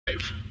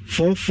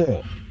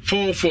44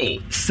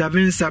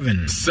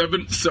 77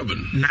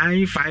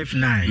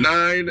 959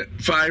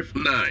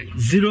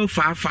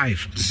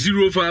 055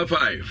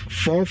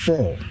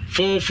 44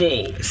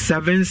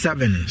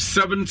 77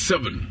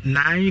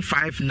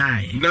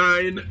 959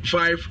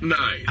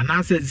 and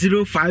I said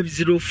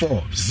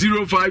 0504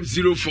 60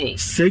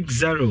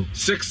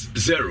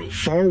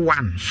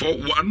 41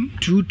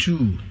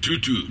 22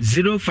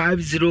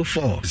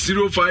 0504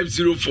 60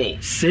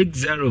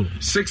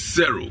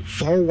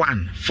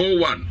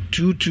 41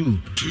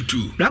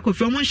 22 Black of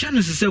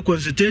Foundation say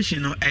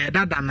consultation no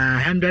dada na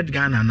 100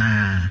 Ghana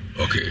na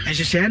okay and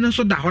she say no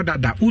so da hoda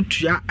da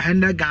utua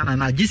 100 Ghana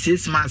na gi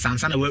 6 months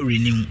ansa na we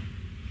renew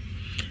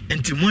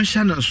enti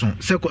monhya no so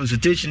say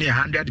consultation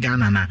 100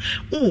 Ghana na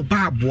o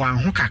ba boa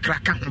ho kakra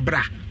ka ho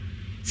bra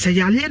say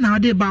yale na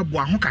ode ba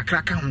boa ho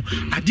kakra ka ho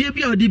ade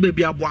bia ode ba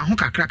bia boa ho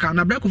kakra ka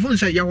na Black of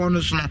Foundation say ye ho no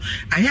so no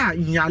aya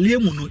yale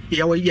mu no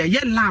ye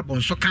lab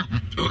nso ka ho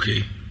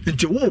okay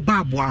nti wo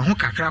ba boa ho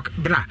kakra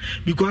bra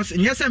because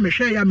nyese me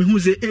hwe ya me hu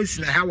ze ace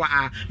na ha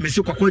wa me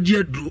se kwakwaji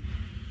aduro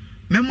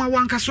mema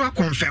wanka so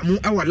confirm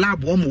e wo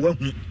lab wo mo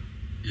wahu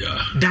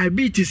yeah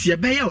diabetes ye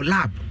be ye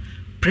lab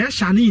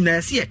pressure ni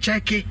na se ye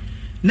check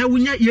na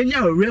wunya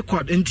yenya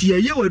record nti ye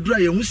ye wadura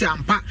ye hu se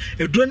ampa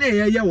eduro na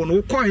ye wo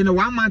no ko ye na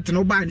 1 month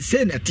no ba ni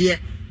se na te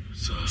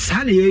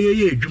sa na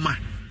ye adwuma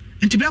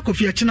nti bia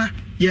kofi e chena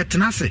ye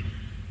tenase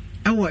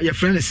e wo ye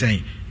friend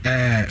say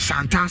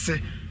Santase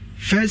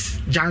First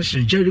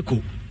Junction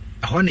Jericho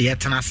ahọ na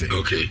yetenase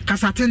okay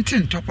kasa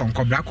tenten top on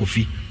Kobra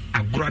Kofi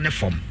agro ne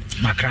form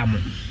makramo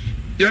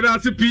yada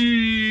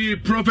CP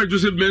Prophet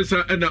Joseph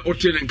Mensah and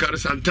Oten and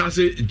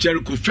Santase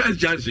Jericho First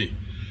Junction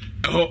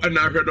ahọ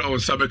na ahwedo on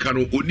Sabeka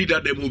no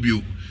onida demo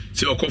bio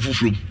se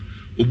okofufrum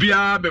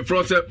obia be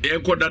front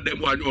enko da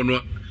demo anyo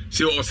no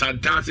se o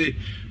Santase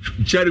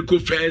Jericho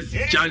First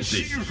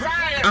Junction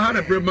aha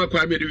na brema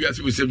kwa me de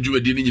wiase wo sem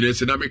juwadi ni nyina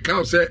se na me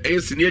ka se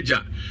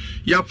esineja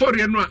ya for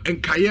no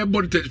enkaye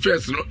body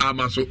 31st no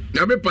amaso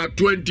na me pa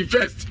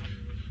 21st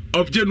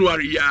of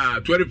January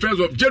ya 21st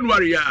of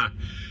January ya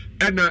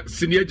ena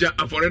sineja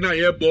afore na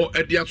ye bo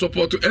e dia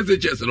support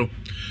SHS no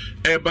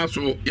e ba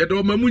so ye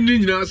do mamu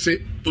nyina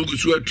se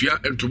ogusu atua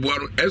entoboa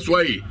no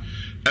SY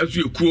asu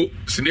ekuo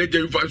sineja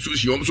yufa so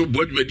si omso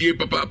bodwadi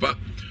papa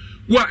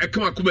wa e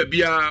kan akoma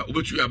bia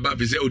obetu aba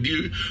be se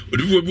odi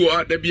wo bi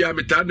wa da bia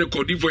meta ne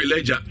kodi for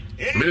Elijah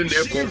me ne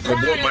ko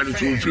kobo man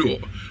so free ho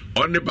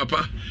on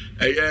papa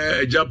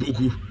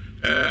japoku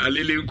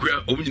alele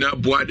nkua omnyina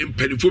boa de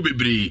mpanifo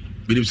bebre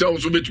benim se won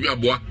so betu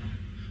aboa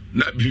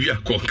na bibia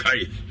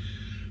konkai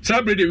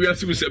sabre de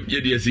wiase musem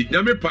ye de asi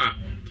nyame pa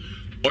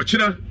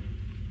ochira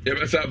ye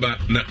besa ba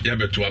na ya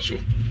beto aso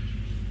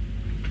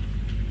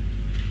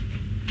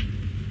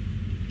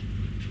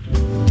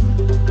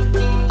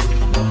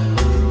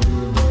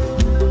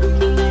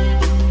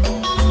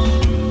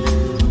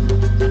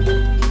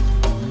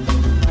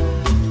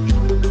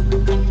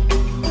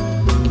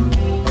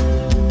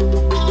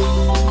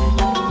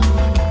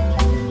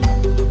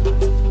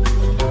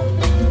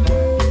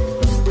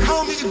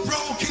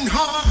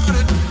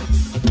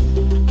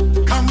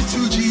Come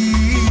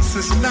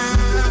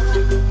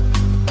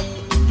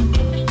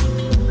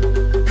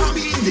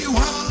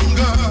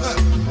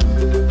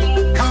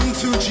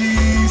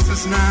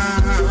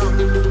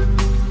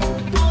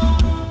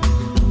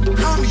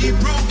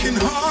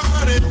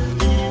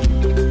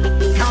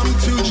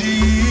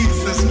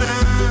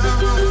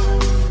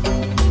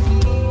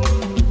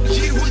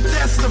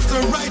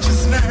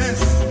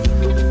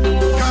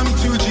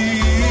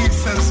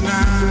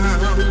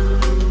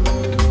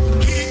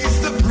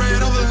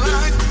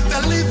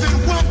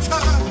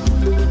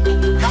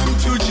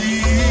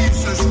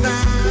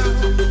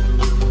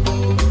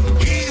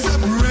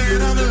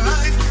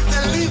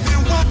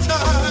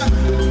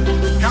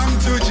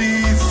to Jesus.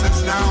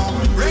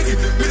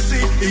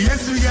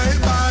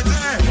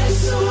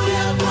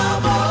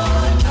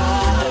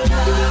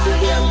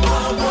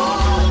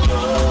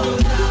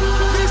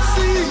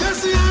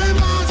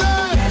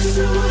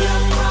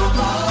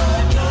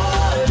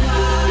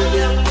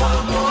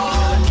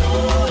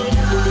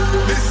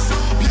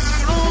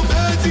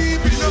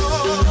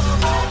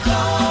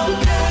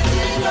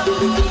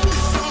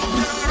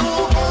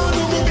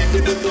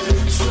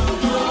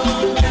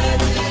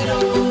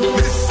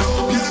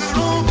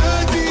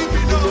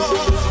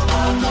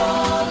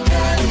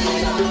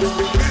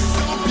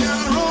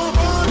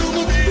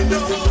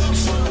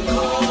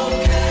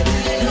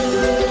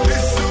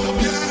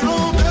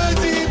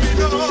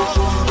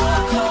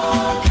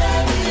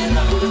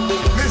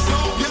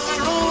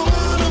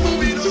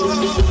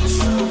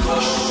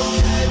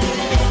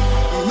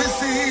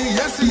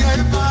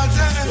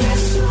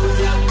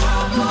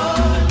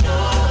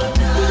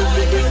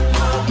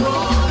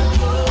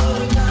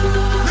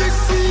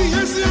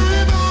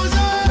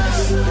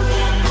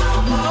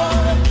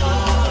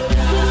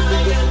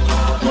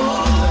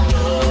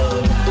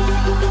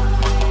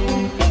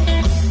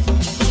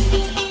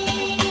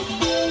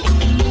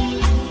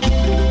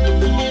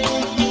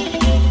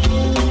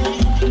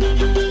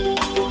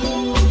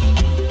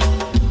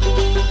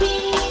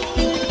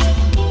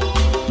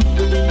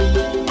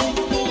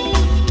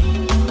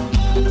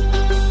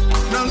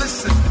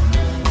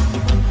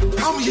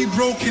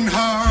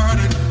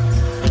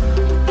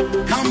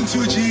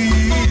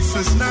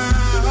 Jesus now.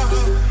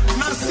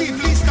 Now see,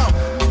 please come.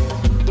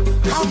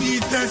 Come ye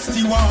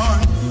thirsty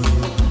one.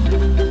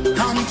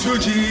 Come to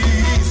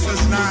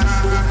Jesus now.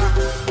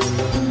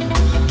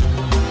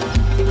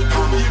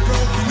 Come ye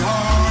broken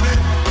hearted.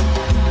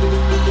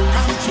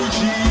 Come to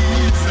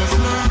Jesus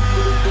now.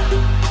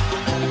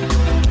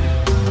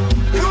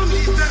 Come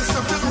ye thirst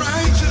of the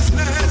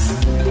righteousness.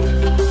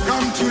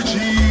 Come to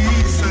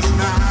Jesus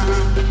now.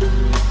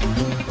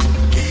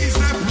 He's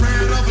the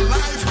bread of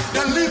life,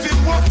 the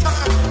living water.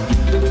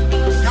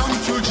 Come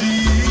to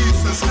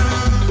Jesus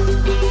now.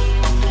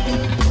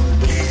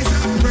 He's the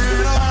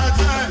bread of life.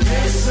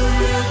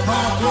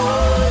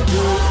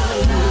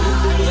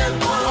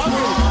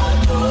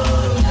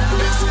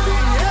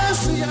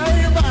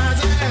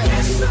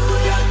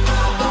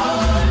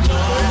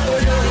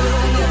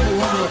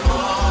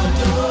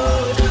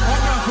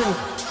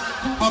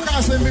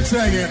 Yes, say mix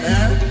again,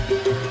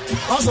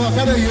 also,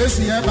 can you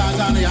see a bad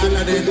on the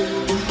other day?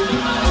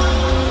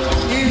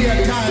 He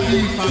can't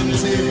be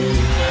fancy.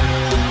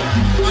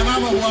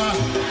 Another one.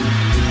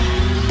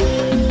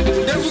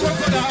 Then we go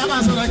for the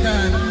Amazon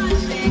again.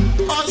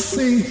 Oh,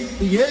 see,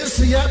 yes,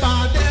 yeah,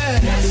 bad day.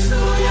 Yes,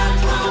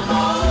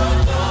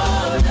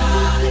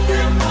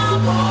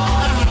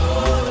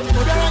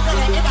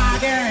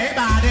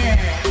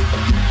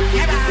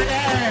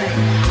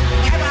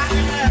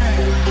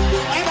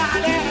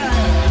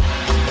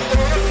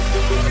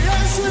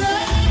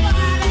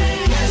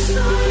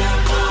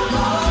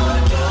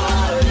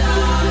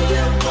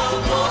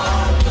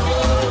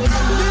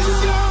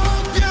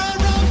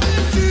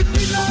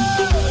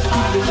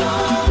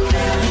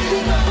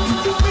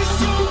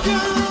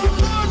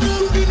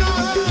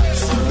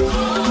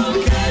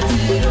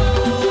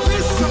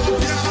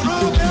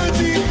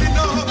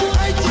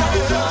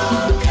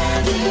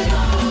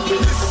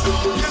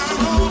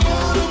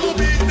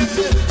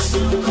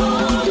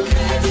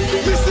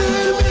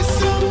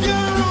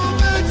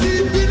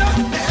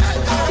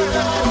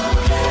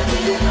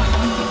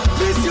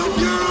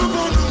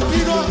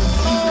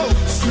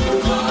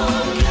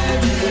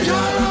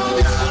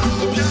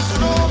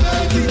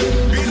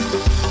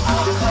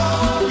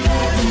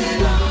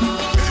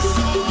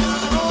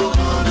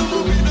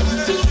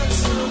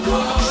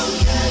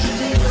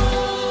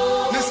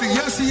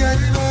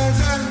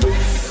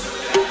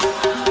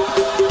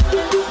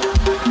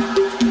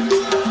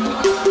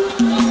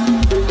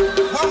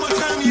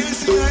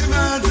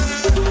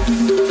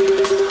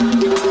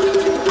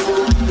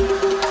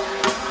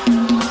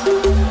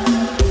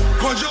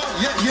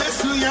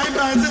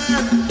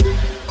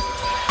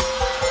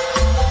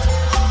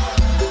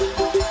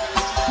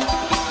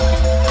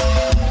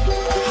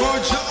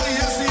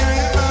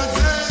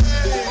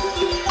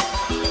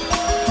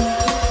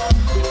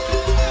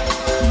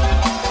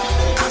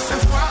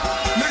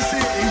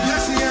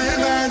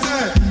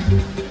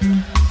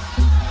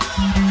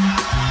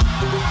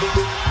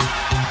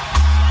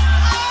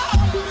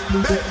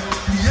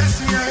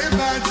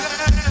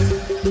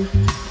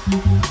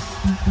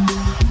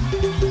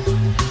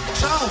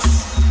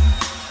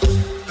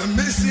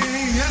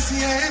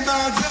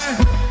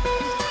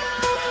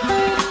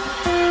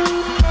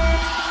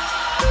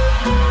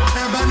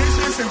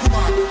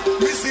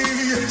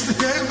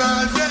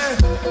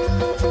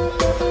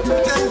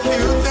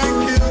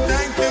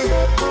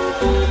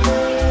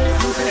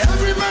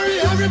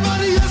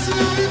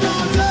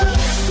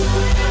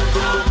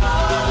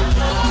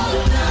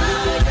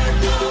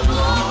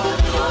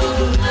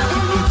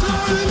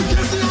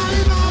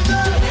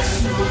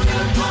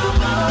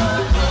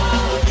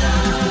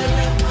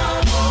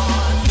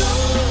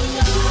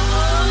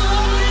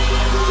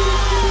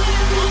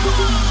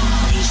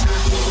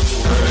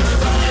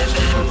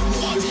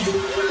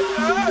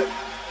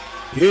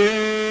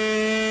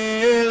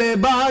 Ele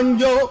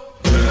banjo,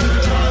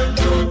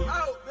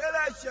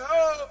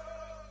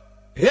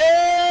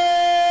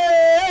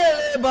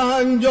 ele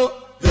banjo,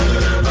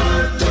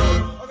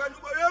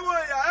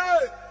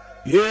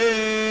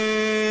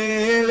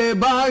 ele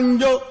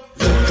banjo.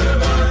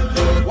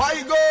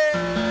 Why go?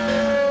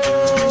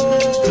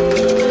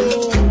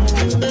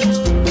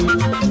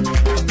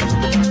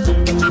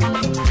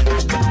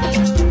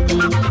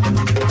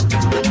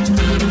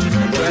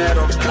 Bread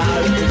of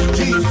life is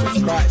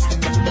Jesus Christ.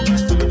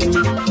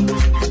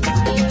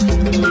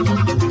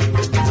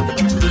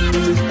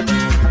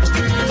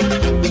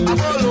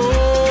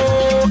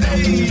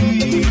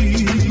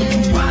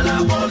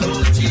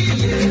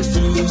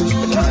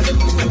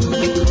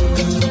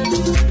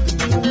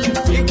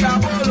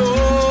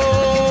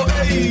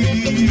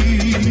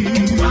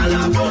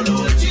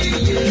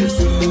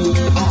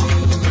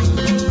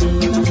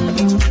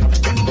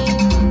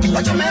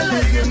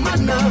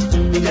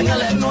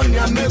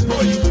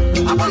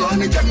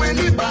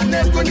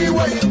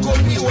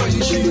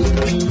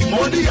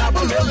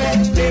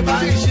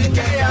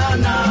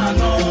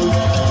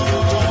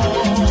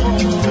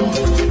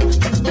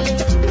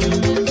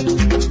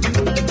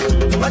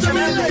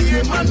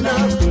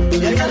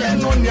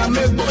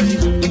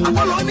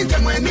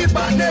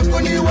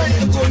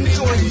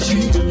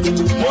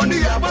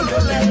 Money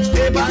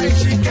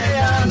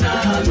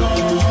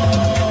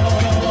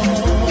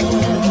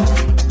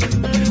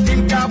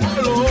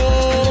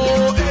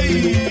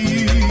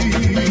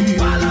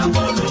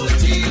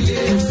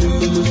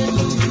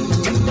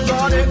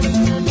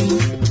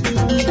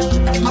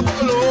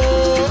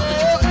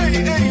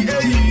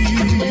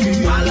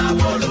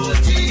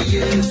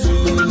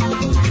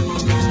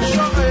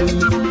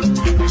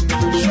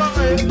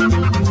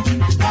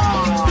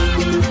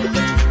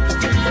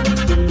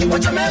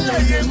Wachamele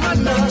ye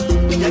mana,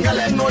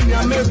 yagale no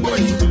nyame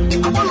boy.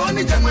 Apollo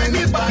ni jamwe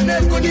ni bane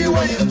kuni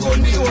wa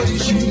yekoni wa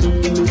ishi.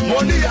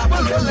 Moni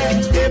Apollo le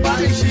eba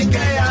ishi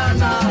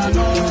kayana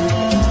no.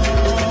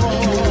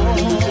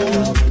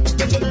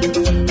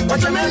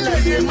 Wachamele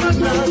ye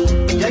mana,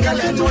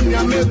 yagale no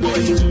nyame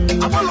boy.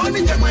 Apollo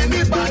ni jamwe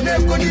ni bane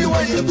kuni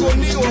wa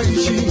yekoni wa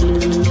ishi.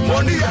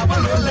 Moni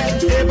Apollo le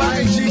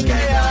eba ishi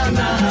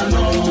kayana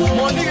no.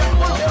 Moni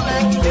Apollo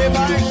le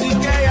eba ishi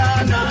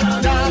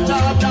kayana da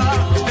da da.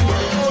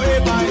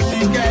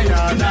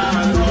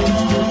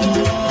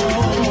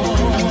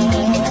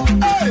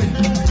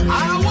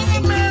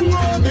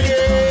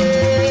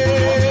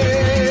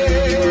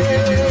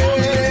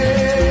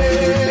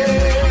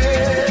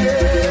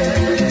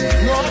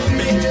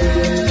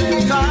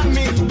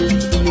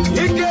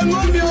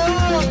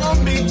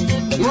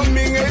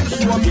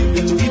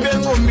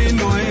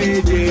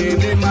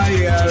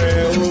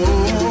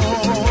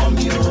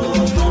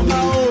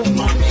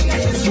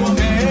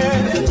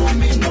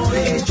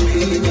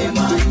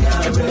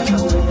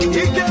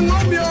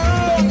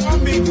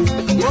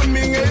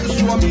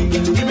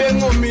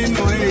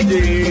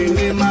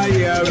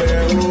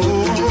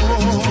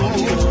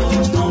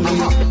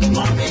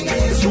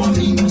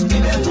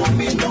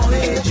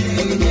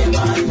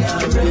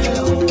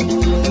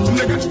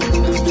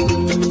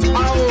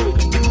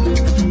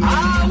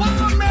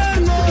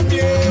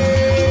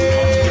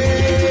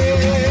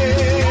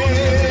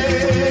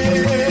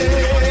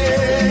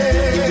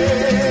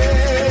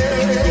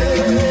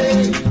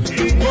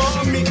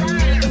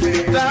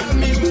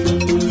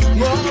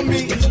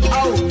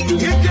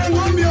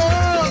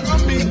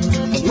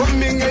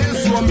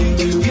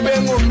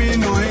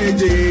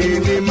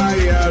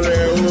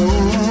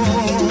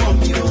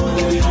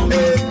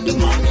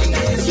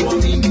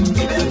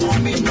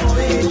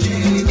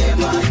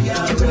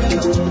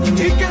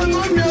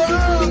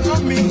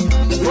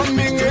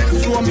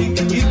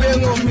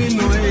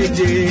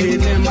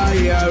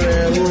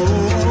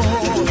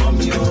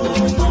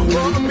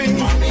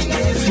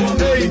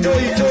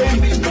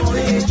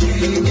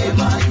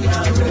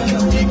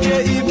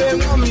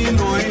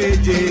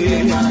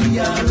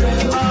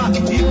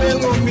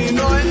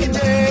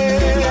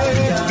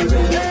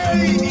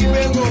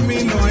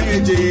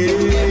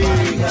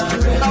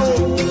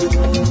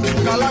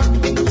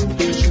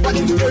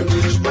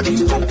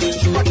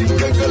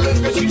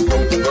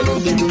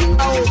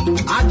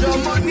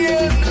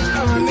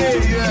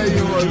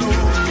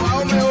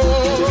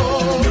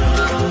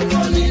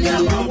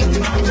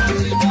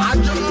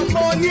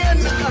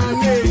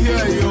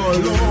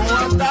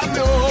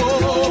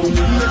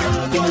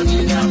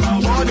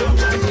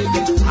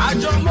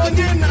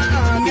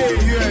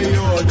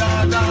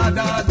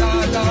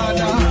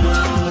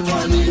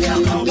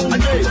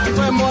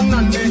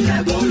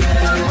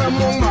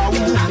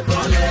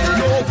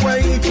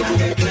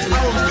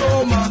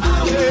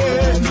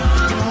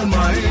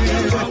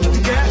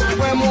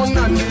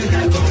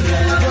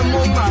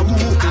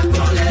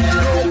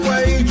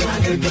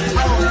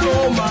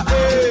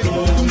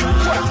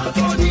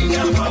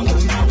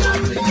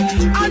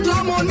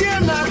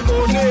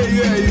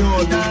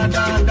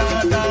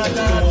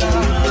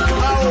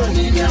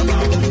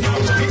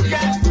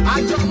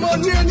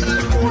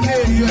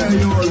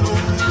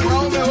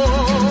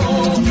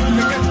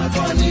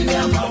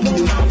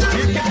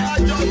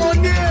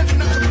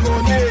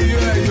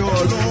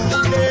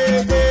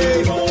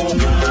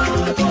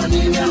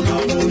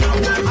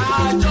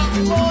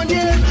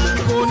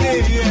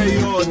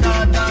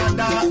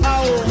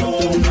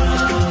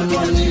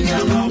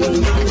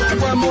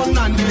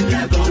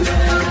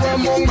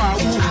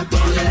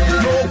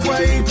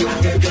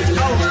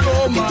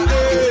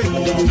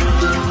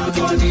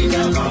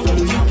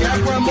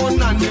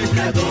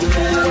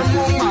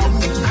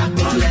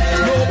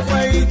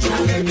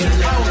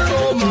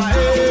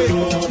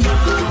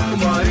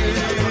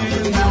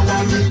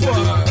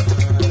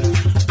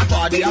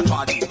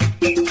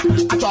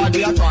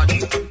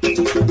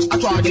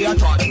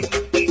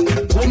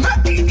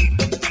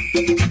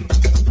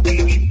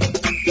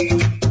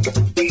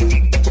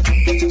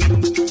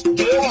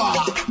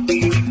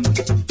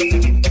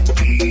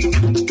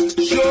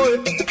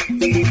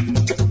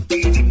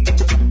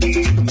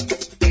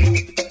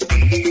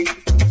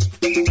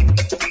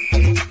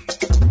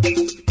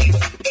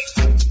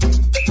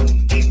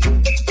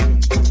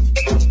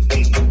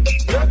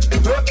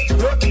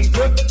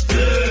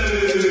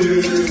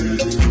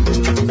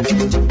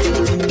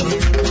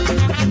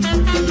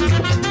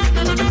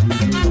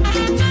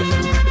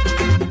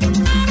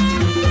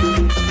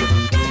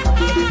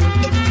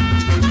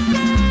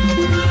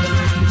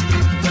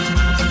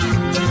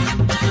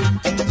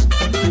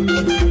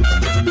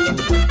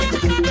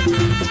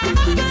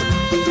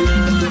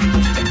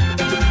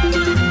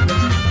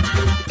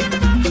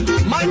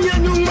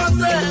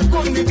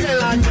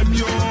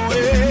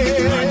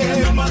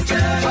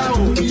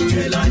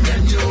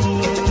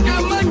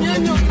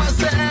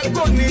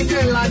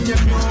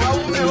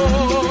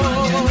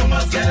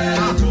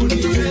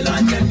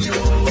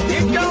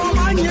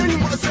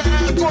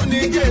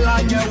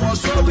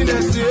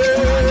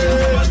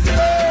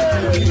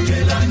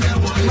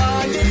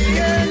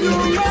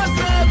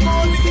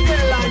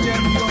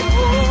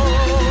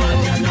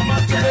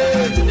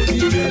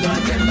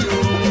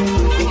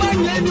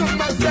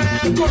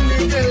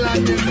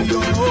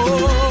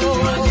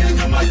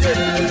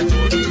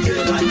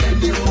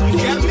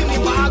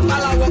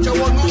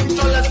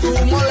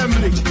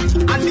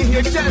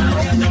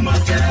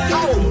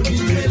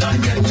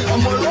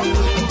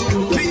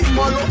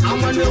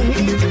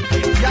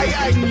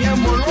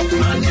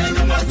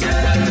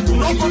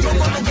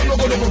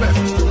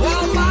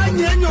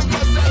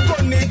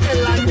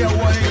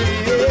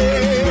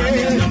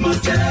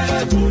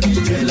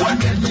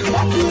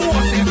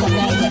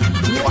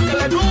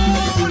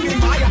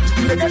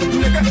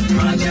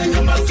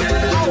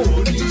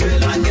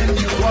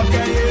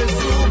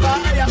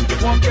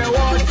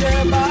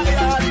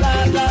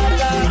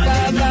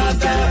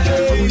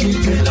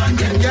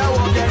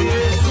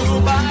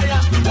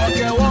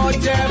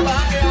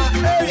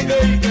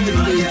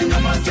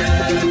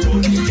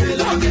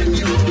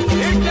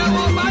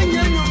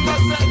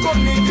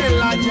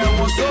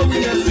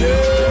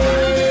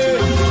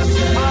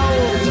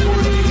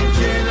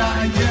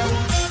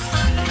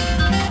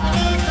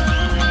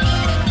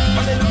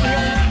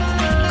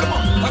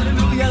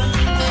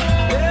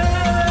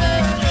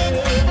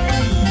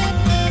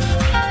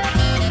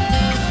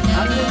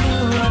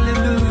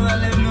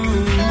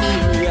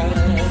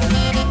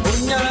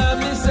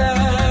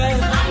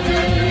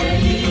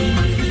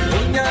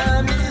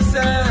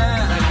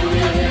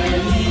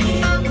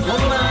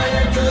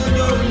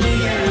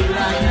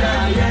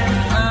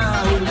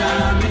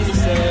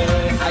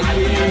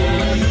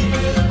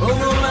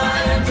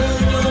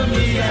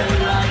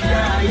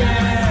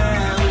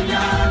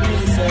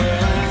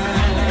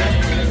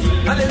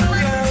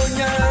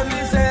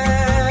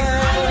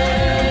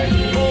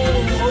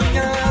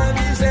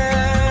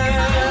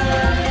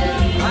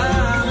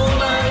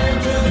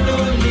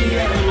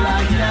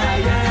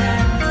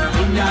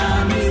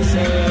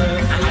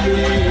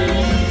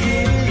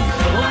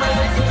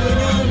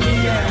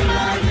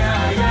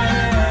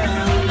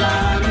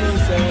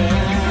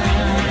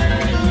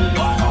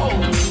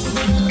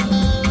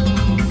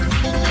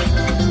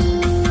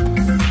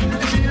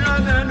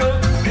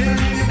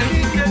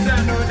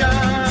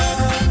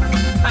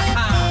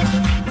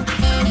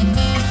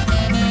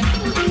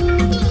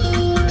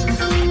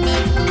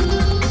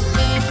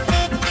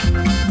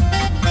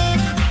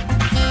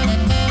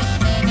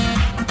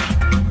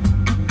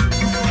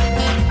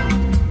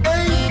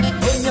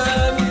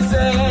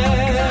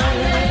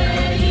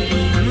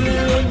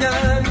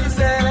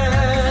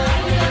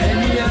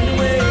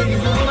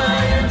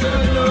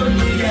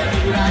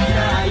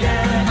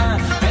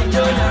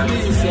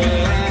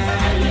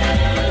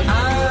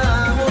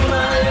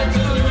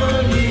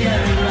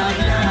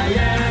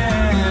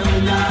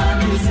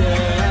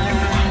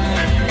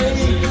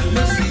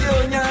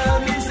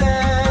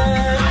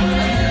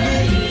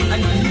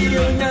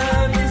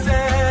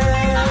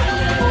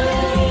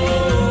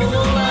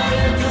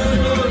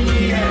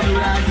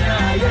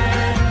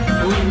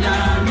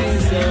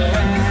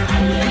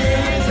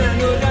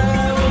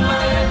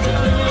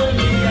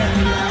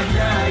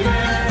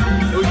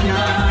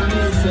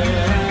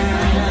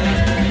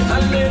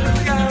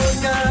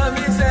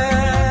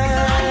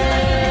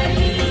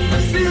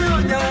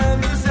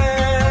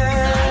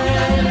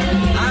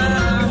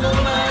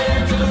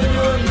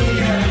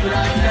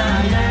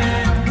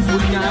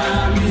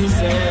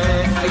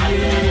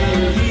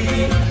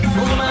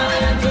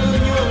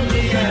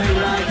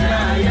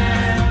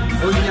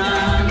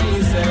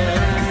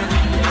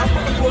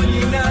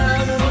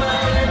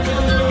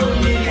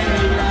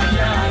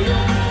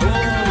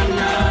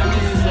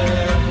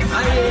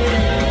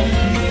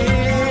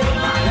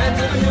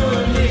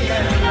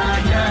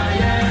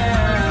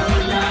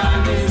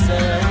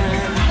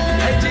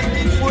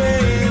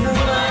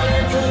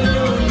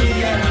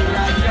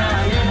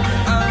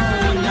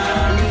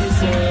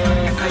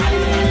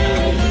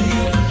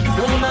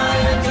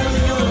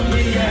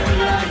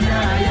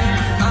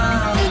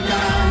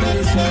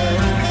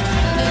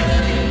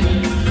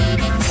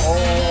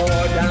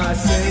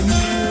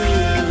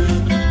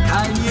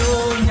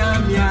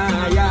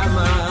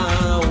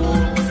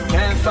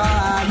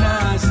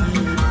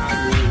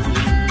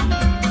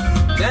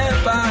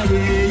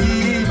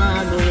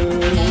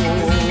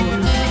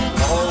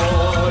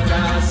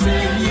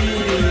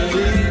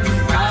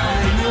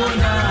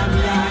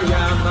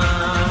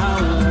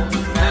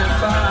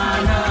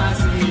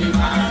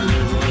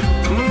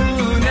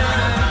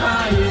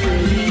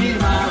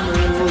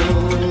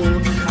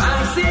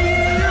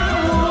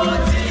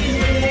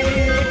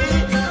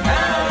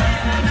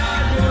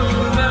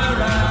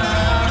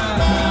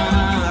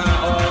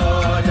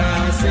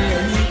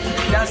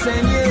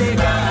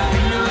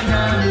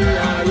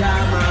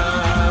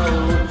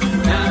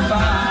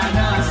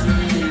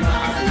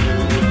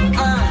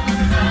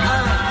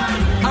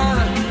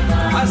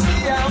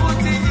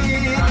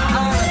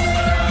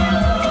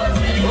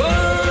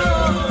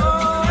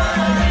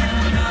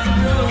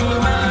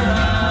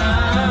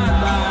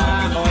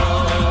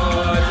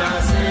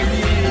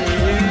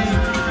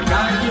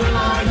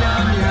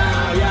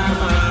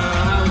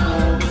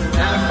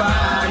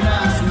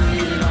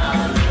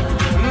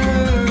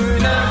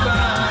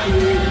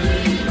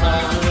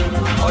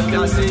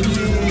 That's in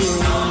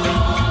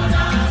you.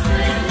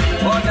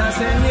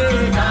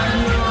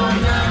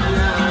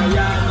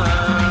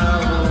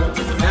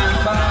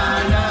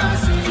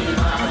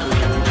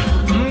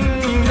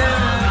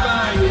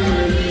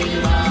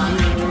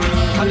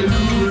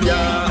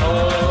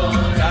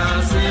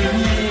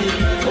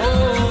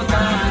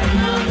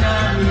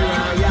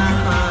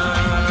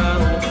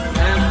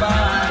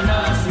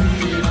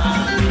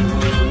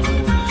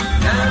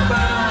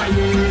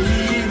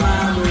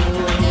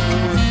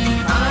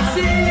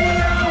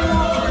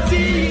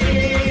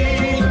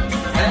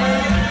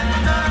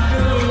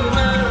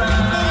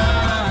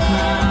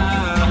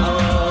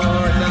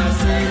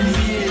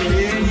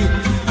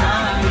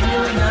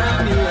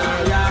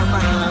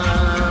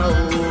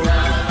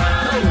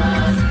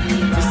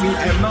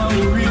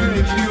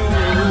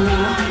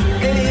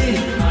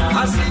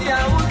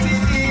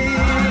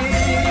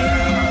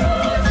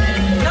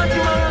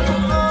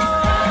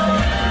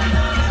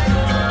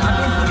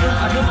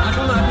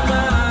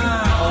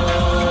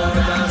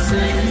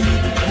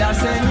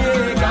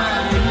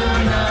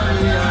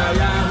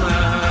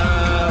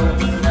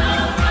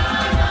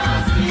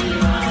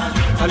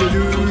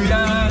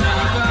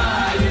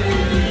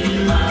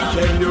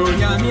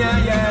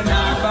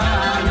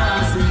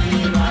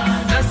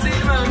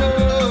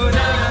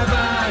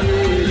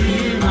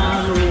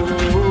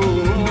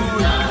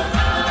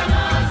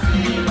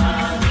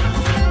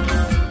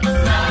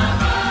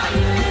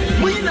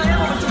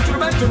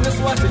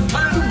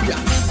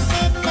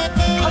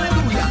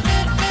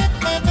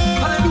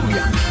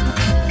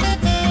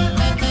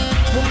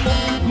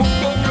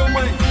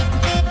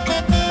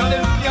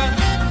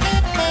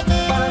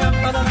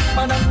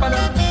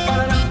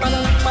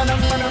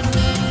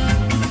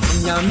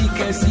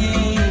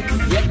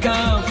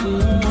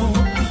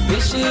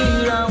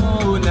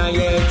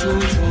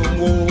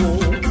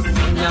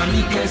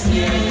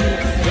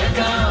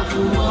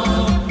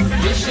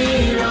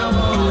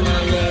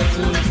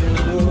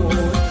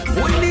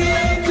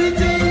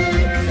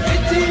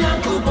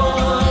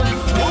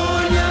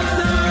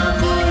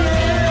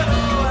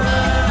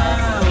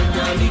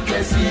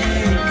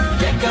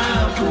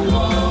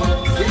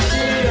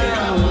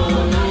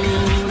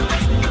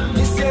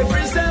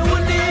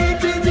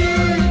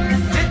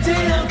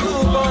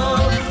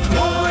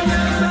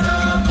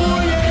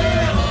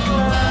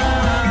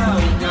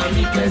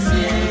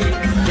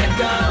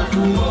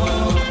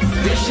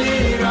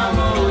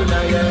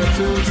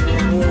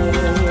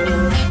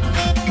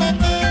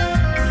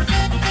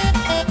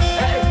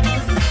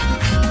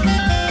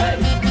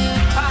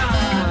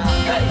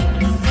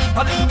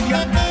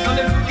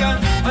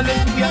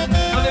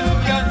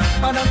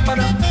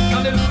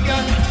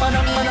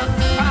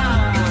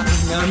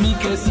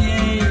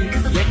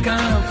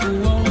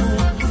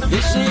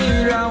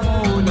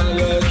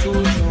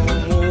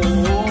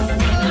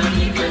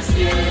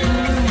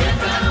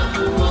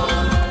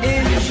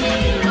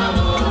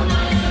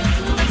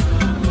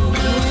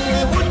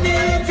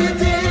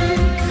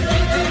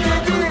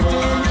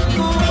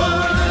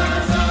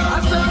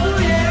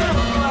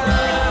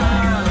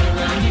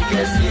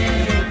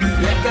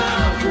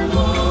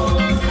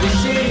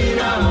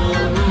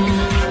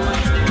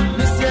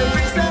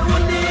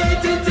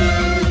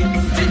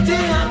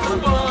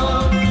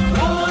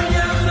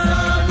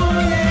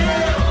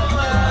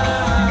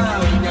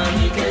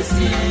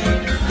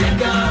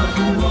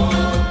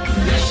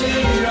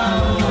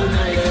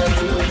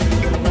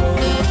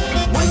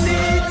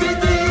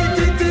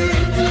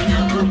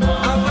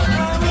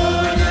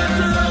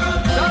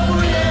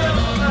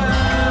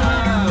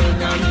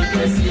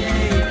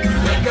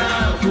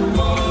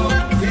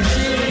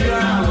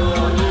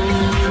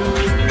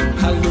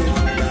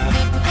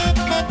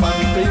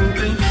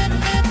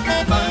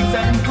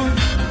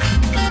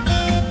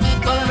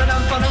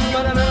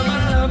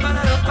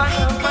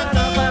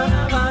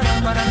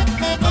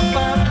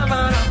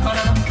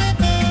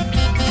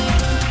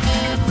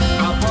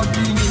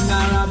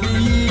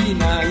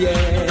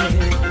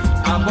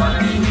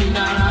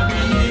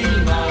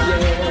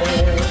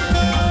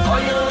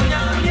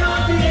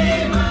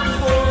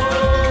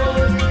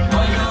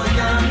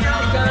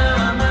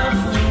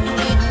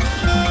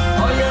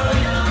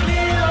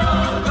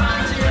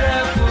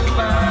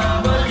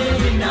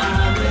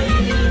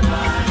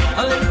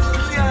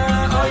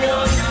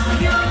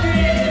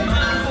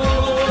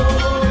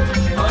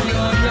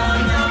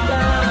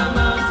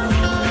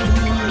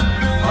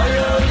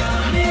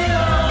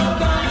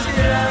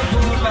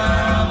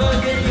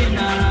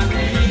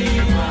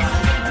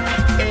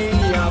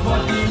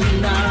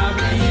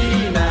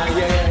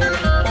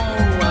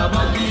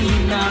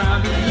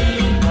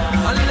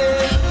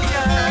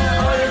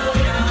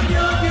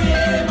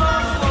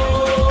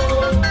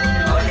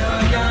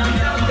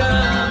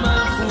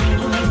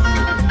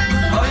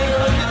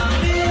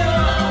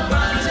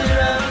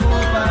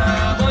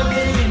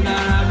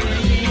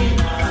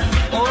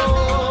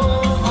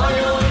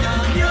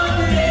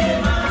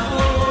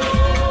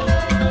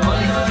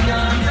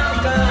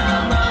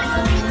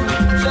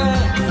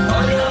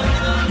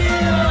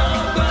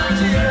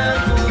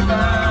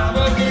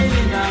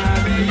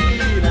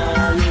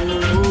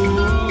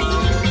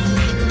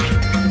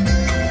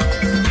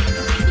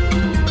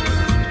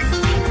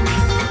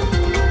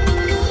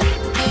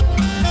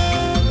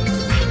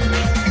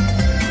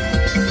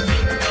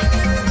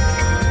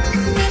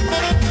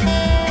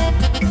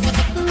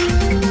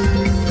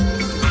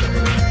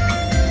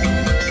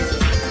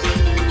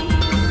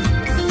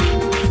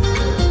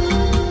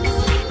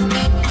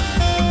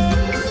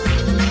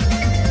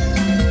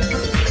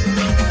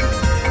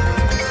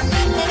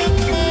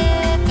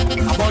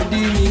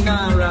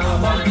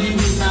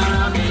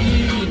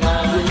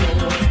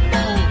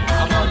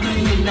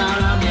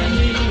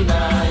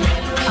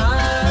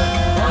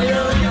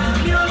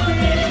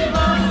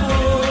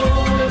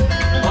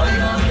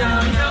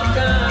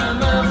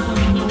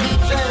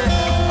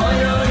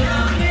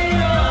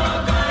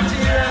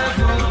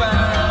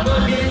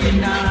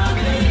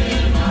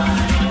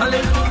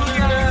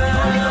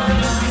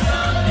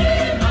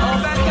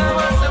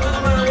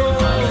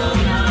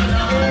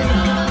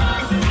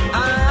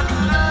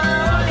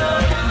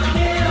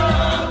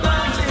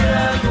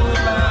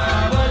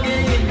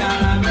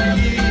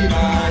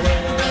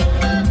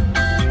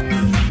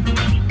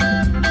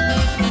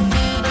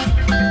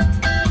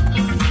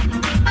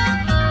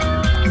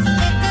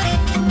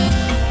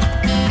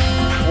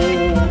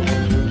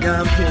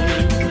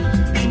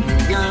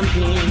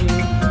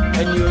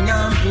 and you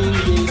know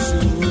this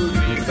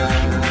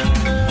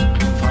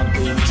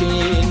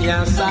Fampintin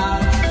Yasa,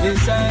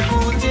 this I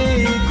put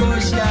in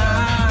Kosha,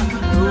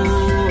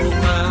 oh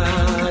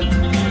man,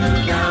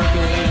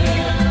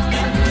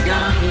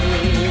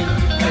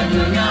 and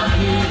you know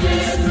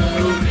this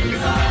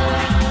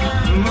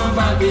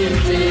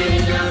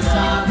Fampintin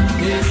Yasa,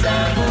 this I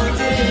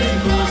put in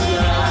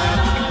Kosha.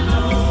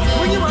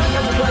 When you want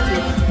to party,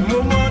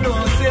 Momono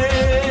say,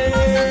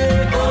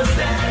 oh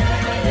say,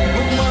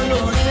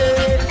 Momono say,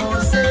 oh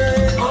say,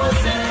 oh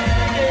say,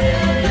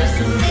 yes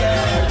you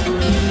get to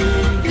me.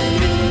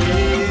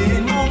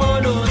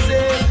 Momono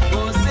say,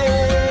 oh say,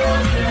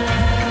 oh say,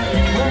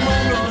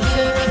 Momono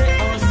say,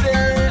 oh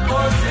say,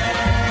 oh say,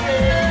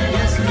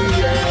 yes you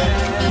get.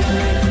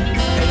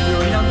 And you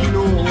young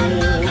know,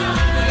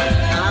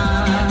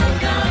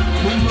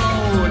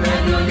 Momono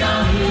and you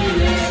young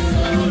yes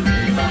you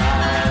get.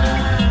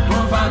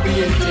 Mova be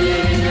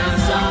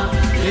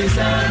is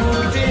a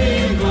good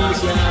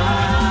Gosha,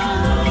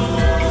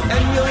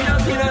 and you're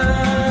not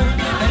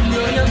and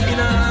you're not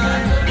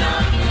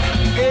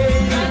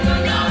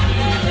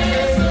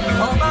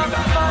oh,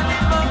 Baba,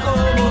 Baba,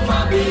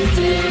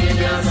 Fabiti,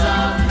 Yasa,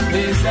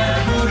 is a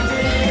good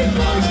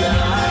Gosha.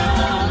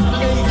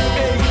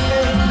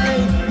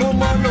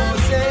 Mumano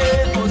say,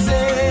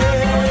 Ose,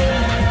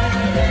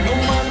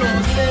 Mumano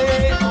say,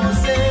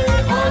 Ose,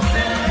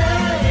 Ose,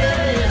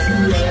 yes,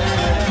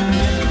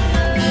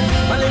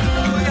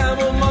 hallelujah.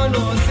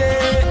 Mumano say,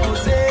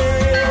 Ose,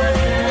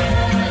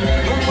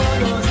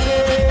 Mumano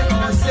say,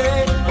 Ose,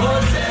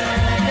 Ose,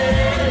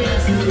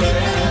 yes,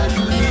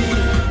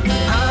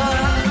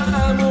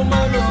 ah,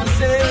 Mumano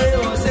say,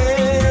 Ose,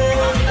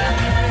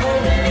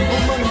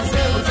 Mumano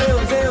say, Ose,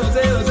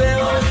 Ose, Ose,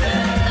 Ose,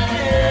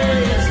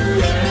 yes,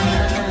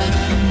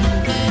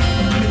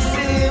 me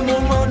say,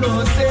 Mumano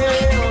say,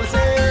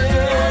 Ose,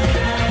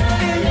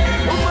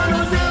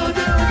 Mumano say,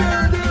 Ose, Ose,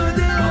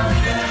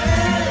 Ose,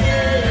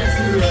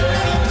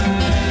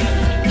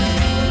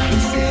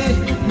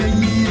 yes, me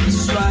yi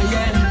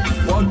Israel,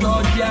 what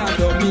God ya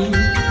do me,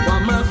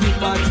 what man fi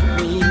part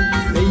me,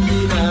 me yi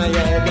na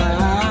yeda.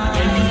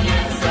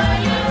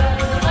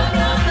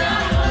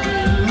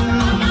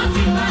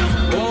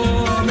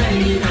 Oh, me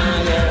yi na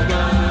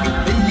yeda,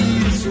 me yi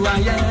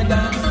Israel,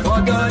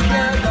 what God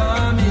ya do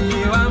me,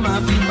 what man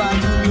fi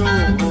part me, oh,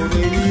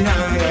 me yi na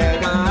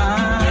yeda.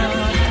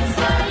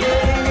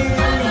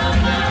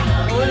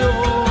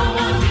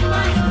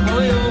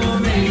 Oh, yo,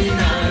 me yi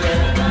na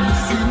yeda,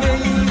 see me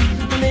yi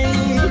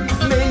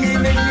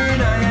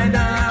na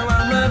yeda,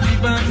 what man fi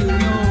part me,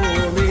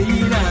 oh, me yi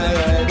na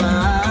yeda.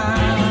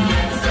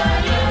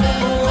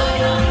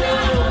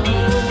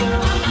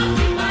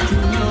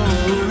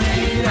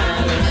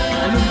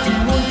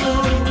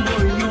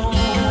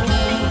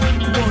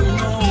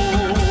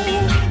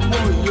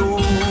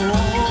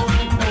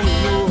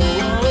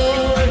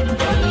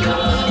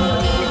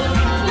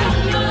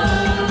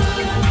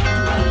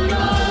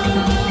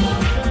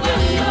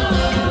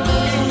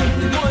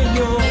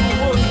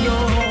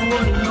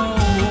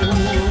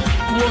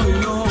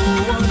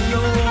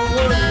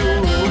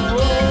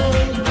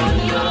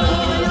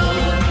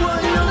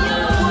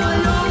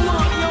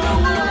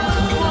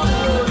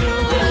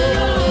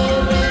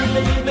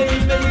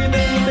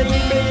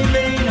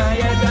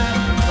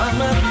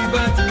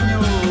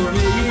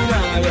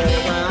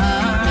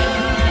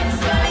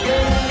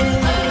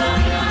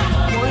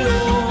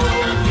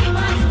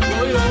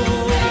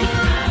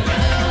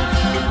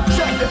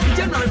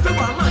 January,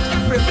 February, March,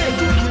 April, May,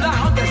 June, July,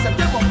 August,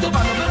 September,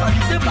 October, November,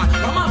 December.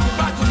 Mama, happy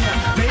birthday to me.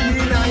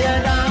 Baby, na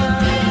yeda.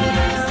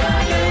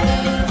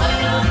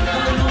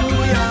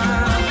 Hallelujah,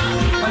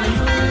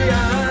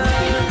 hallelujah.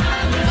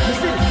 You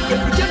see,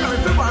 every January,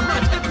 February,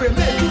 March, April,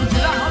 May, June,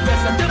 July,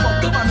 August, September,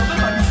 October,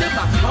 November,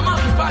 December. Mama,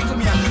 happy birthday to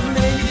me.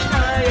 Baby,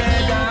 na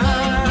yeda.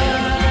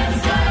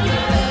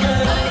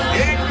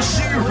 MC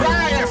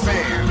Rai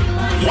FM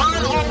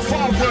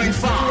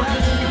 104.5.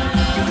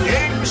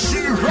 MC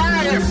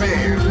Rai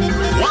FM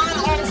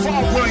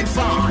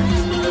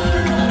 104.5.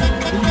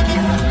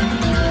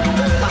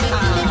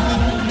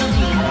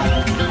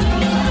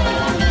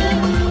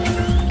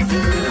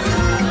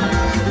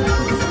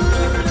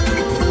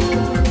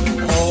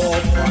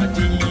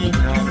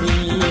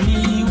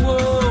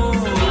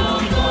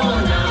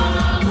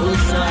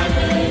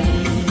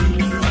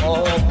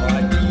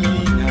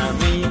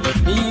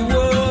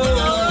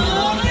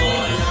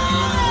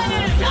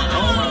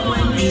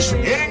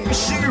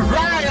 MC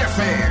Rai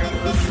FM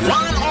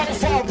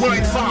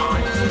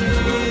 104.5.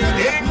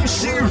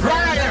 MC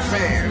Rai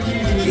FM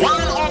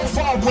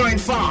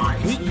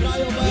 104.5. We cry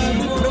over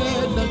the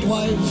pregnant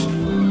wife.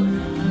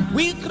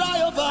 We cry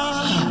over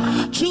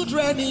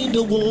children in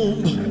the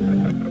womb.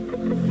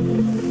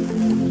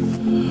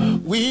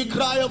 We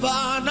cry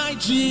over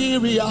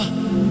Nigeria.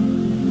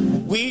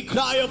 We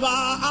cry over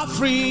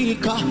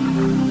Africa.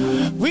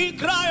 We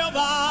cry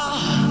over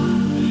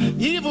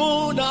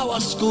even our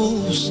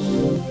schools.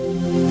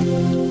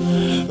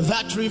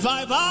 That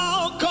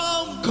revival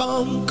come.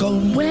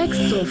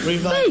 Works of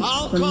faith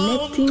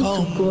connecting to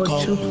God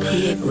through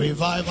prayer.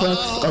 Works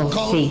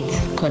of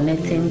faith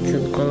connecting to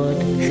God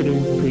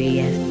through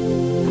prayer.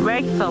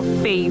 Works of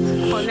faith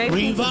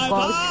connecting to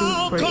God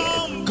through prayer.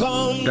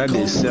 That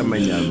is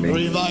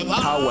Semanyame.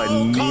 Power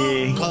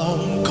near.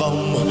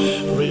 Come.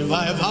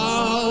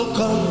 Revival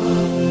come.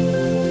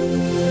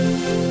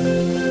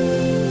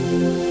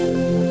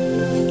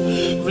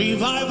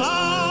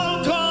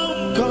 Revival come.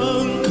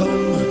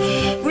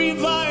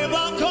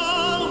 Revival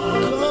come.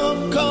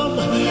 Revival come.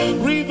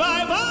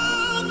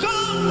 Revival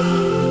come.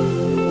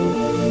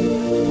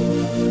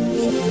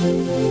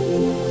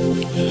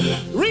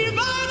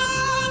 Revival.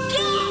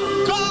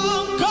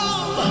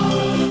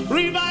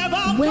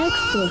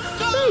 Works of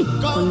faith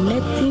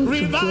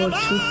connecting to God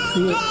through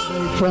prayer.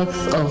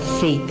 Works of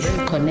faith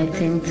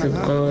connecting to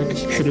God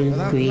through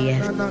prayer.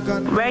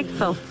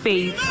 Works of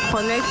faith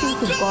connecting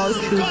to God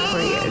through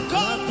prayer.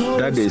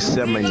 That is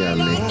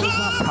Semanyame.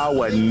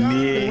 Power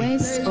near.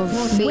 Works of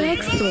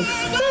faith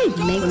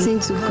connecting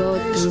to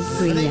God through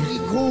prayer.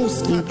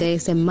 If there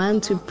is a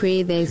man to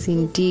pray, there is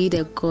indeed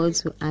a God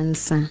to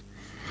answer.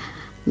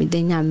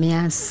 Midenya me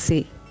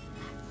ase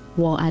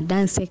wo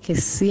adanse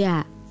kese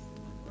a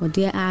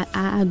ode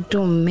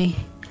adom me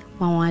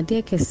wa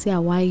ade kese a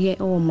waye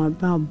o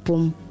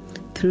mababom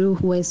through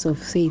words of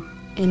faith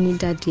any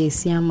that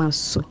esi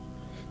amaso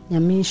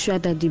nyame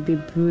nhwa that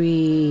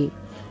bebre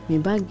me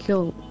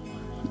bagyo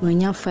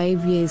wanya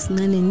 5 years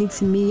na nani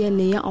timi ye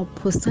ne ya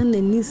oposa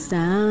nani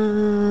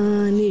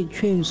saa na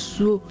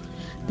etwensuo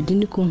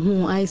bidini ko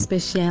hu eye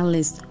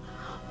specialist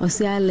o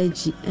say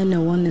allergy ene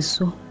won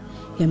so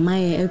ye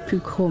my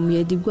epic home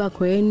ye digu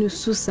akoye nu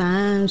so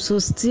saa so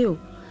still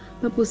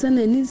paposa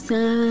nani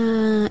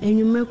saa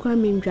enwume kwa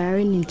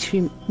mindware ne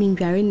trim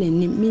mindware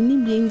nani mini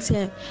bi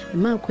nse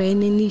ma akoye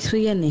nani so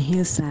ye ne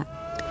hensa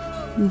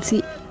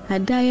nti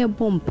adaye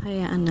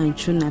bompaya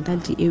anadwo na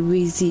dadi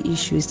erase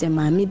issues e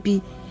ma me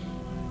bi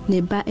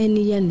ne ba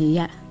eni ye ne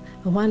ya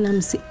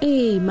wanam se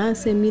man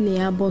se mi ne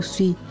ya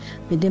bosu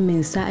me de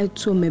mensa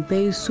eto me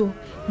bai so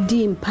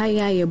di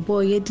empire ye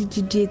boy ye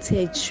digidi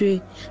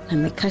etire na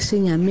me kashe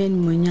nyame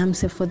animonyam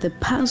se for the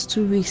past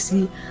 2 weeks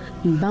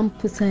mbam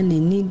pusa na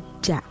ni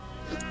da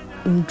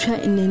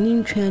ntwa enani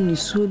ntwa ni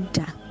so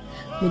da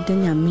me de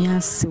nyame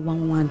ase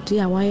wanwade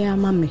a waya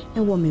ama me e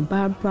wo me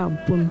babra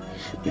bom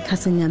me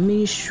kase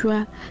nyame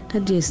hwa ta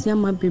de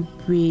esiama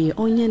bebre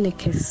onye ne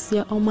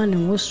kese oma ne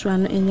wosra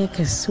no enye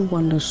kese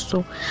wono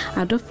so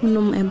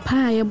adofunom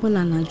empire ye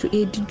bona najo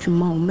edi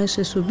dwuma o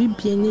mehwe so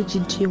bibia nye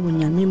gidie wo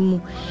nyame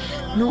mu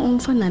no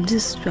onfa na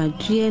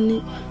distract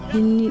ni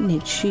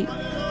nechi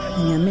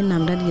nyame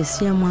nam da de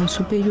esiama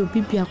so be yo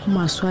bibia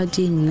koma so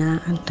ade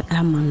nyina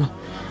ama no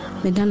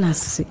me da na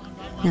se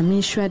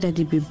nyame hwa da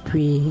de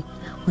bebre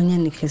onye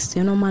ne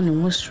kese no ma ne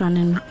wosra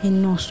no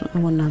eno so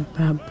wona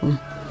brabo.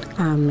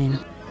 Amen.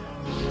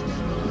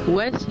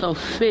 Words of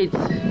faith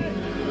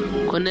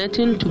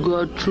connecting to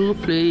God through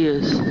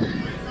prayers.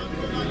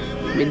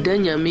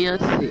 Medanya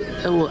miase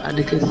ewo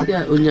adekesi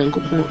a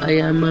onyankopon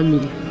ayama mi.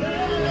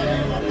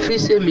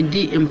 Fise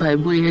midi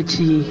empaibo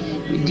yachi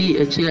midi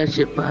echi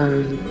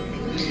achepa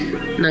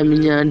na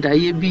minya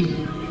daye bi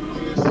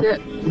se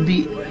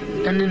bi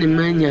ane ne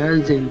manya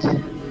azent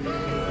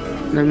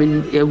na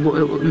min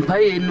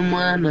empaye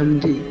numa na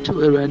mdi to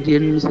erade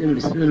enu se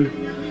misino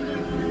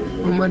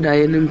mama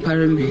daye ne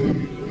mpare me.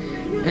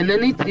 And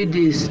then 3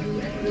 days,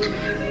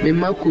 me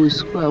mako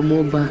school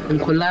moba and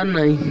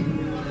colana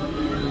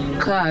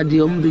car the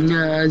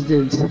umbinya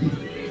accident.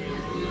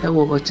 I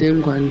was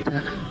watching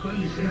Quanta.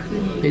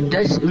 Me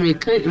dash me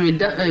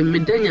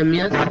danya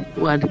mias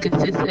what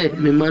kese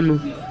me manu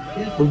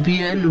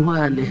obi anu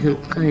ha ne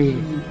kan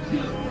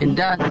and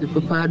that's the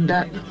papa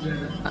that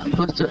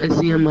apostle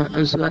Asiama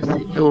and so as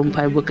e won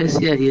pai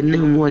bokasia ye ne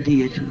mo de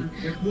yetu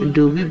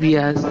do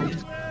bibias.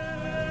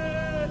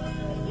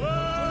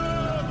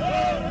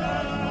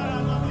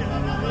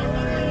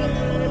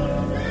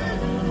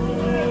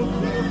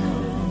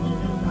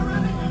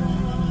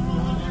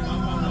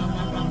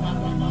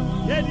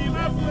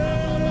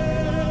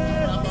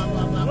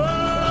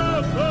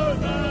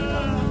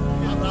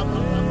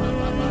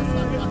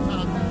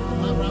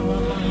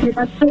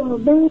 So,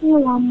 very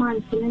 1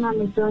 month, and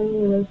I'm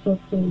joining the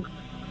faith.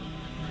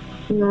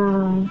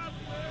 Now,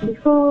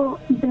 before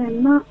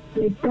then, not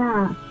like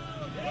that,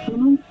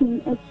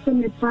 something extra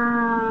me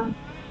pa.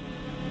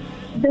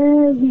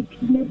 Very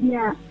weak, maybe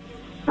I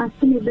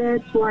see there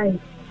twice.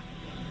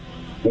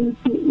 And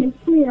you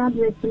see, I'm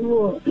like,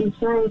 no, in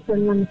Christ,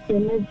 and I'm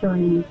saying,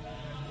 joining.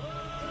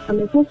 I'm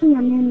a person,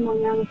 I mean, my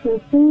young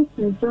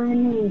person,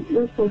 joining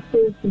the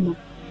faith.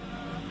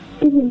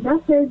 Even that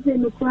Thursday,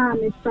 no crime,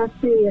 Mr.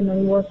 Say, and I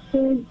was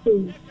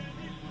Thursday,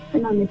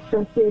 and I'm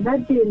Mr. Say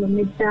that day, no,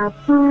 me da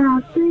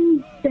pa,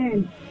 since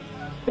then,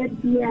 that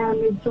year,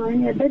 me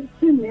join a bed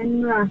to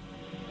Menra,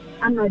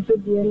 and I do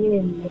the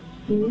name.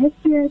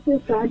 Next year,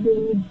 I do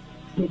need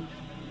it.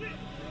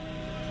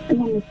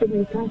 And I'm Mr.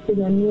 Me can't say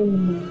the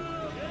name.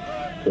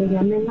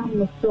 nyame na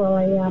mo so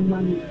ɔyɛ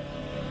ama no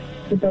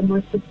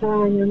dɔmɔso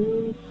paa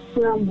nyame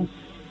nhyira mo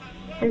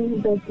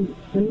anybody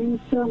nyame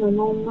nhyira mo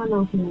na ɔmma no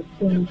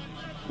ahoɔden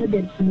na da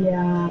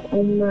biaa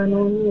ɔmmra na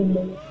ɔne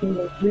ɛmmɛ nsi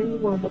yɛ bɛni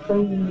mu abɔba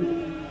ho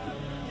nyinaa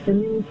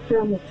nyame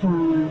nhyira mo paa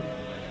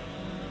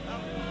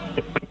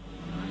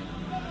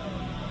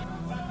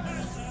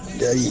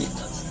Daddy,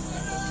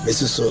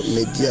 Mrs.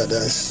 Media,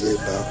 that's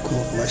Baku,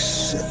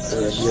 Mash,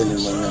 Arabian,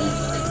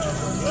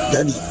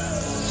 Daddy,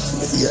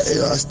 yeah,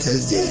 last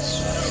Thursday,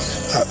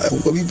 I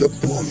will be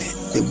before me.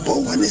 The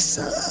boy one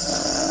is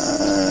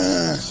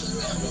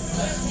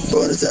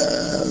bonus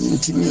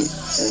to me,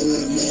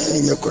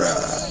 and your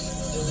crowd.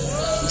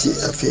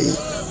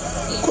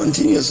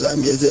 Continuous,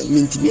 I'm just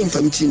mean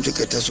from team to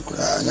get us to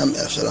cry, and I'm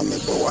a Salame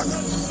Bowana.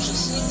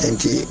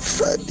 And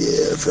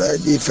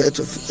Friday, Fête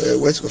of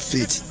West of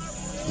Fleet.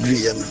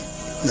 Grian,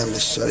 I'm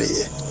sorry.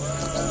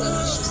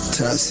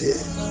 Transit,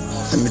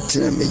 I'm a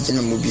making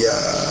a movie,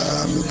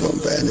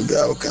 and a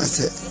brow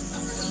cancer,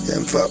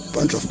 and for a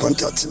bunch of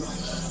contacts.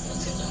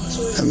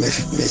 I'm a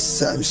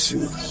Sam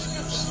Sue.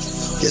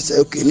 Yes,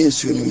 okay,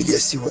 soon we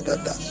see what I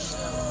done.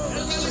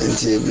 And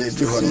he will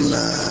do on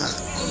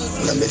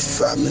la me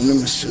family,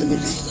 no soon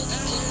be.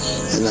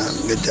 And I'm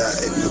with that,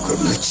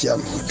 my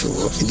chiam to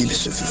give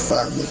us a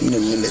farm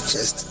in the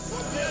chest.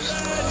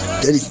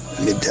 Daddy,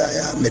 me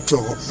die, me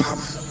toho pam,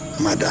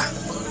 mada.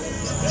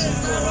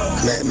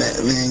 Me,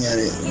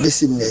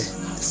 listen,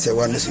 say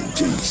one is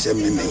to send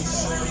me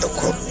a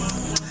cop.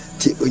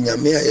 Take when you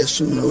may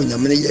assume no, you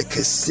may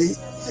can say,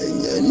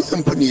 and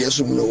company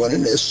assume no one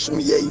and assume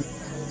ye.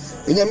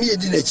 When you may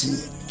dinner,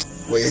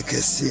 where you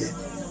can say,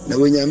 now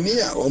when you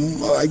may,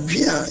 I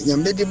you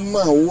made him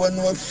one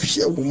of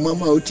share with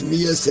mamma out to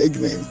me as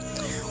Edwin.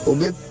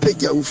 Obe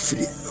peja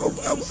ufiri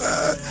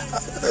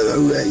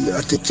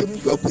atechemu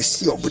kwa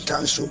kwesi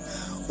obutanso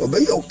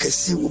obe yo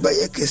kesi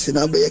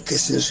na be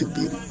kesi so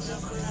bi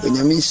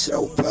onyame shira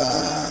upa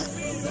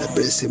na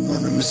bless him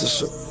na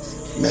miso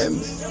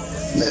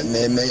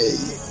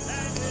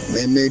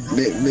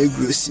me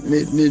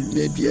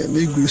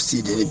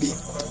grossy de bi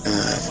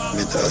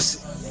me das.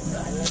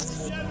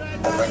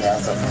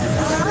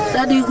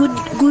 Daddy,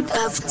 good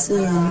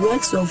afternoon.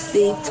 Works of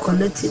faith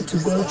connecting to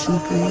God through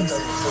prayers.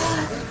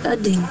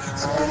 Daddy,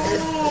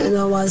 and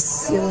I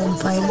was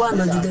by one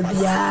of the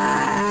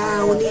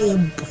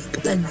only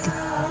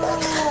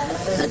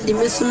Daddy,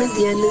 Miss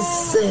Median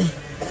say,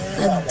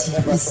 Daddy,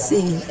 we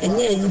say, and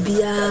yeah, you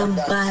be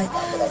by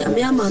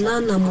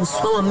Yamana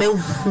Muswama,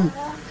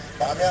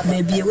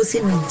 maybe it was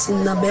in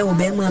Nabe or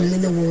Bema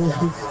Minna.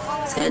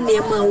 Send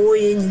him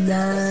away in the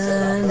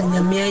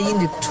Yamia in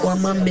the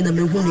Tuama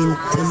Minamuni,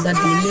 that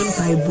the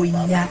Empire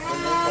Boya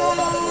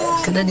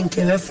Canadian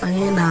Care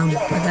Fine now,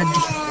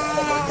 Padadi.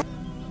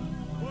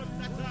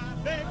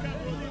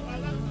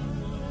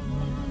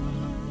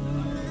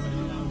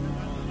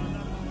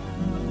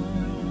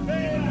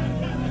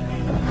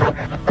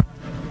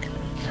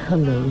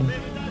 Hello,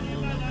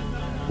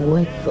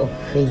 words of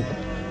faith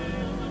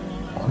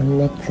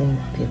connecting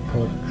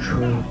people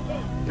through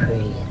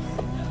prayer.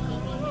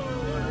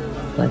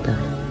 Father,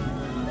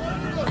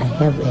 I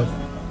have a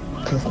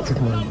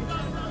testimony,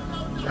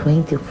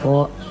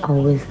 24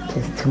 hours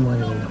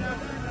testimony.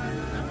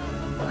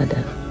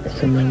 Father,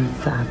 so many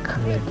are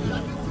coming.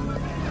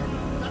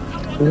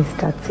 We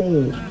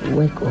started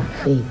work of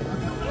faith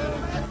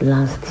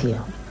last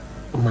year,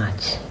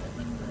 March.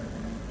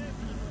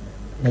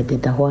 I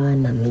did the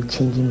one and me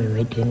changing my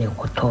radio in a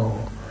quarter.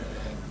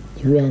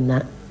 You are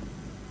not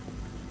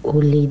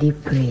old lady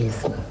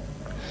praise.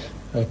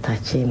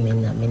 Touch me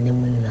na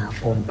minimum na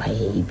bomba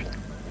ebi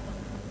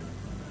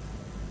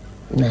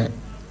na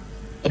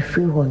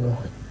everyone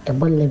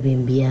ebo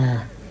leven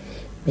bia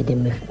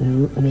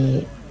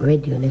me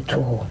radio ne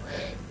to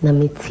na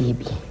me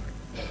TV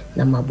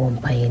na ma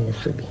bomba ene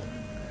so bi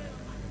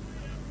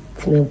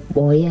me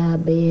boya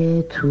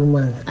be 2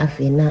 months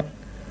afina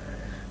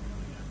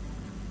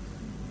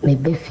me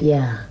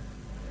befia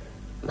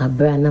ma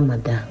bra na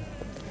mada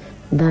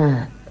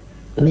da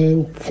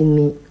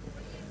mentimi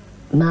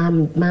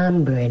Mam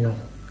Breno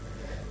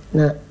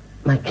na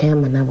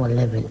machama na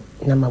 11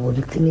 na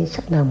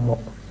mabudutimisha na mo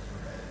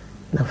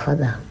na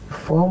father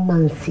 4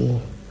 months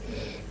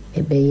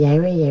ebe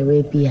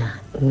yare bia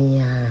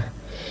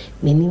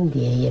me nim de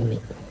yeme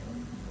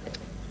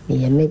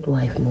me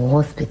midwife mo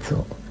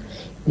hospital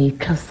me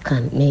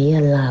scan me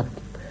lab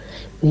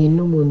me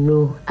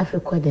no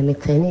Africa de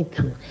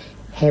maternity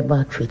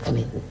herbal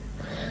treatment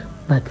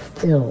but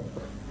still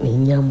me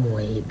nyamo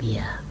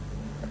bia.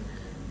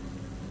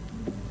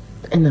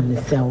 And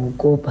I say I will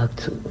go back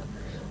to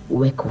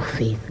work of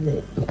faith,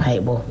 the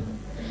Bible.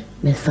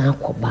 Me san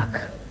go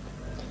back.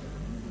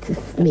 Tis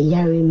me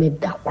yari me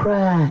da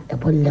cry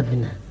about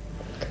 11.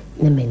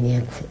 Ne me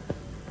niente.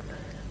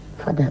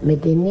 Father, me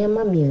de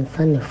niema me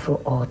ensan ne fro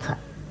altar.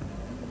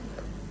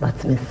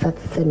 But me sat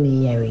se me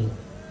yari.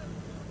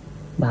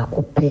 Ba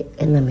ko pe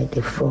ena me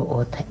de fro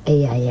altar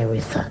eya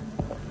yari sa.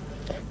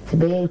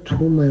 Tibe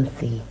 2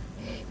 months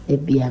e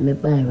bia me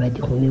ba ready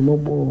ho me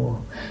mobo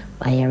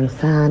ba yari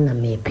sa na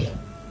me pe.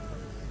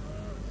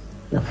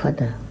 na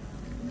Father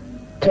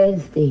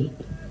Thursday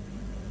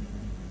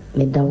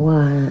me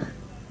dawa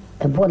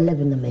about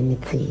 11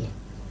 minutes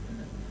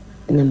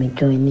na me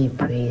join in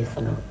prayers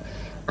no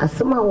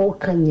asoma wo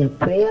kan ya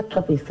prayer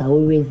topics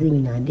are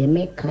raising na de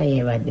me kan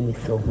Erade me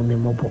so hu me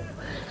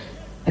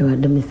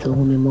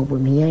mobo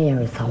me ya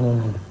resa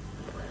ho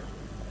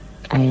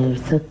I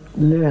accept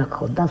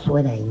miracle. That's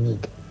what I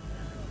need.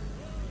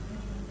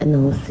 And I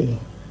will say,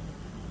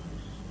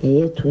 a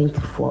year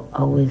 24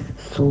 hours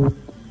so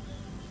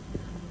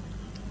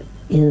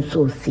in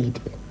so seed.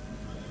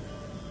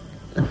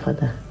 Now,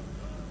 Father,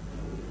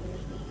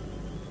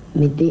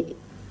 me de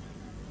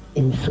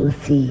in so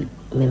see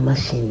me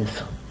machine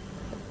so.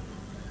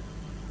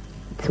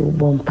 To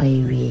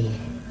bompai we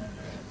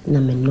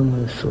na me no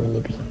mun so ni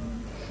bi.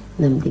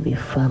 Na me de be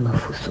farmer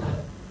fuso.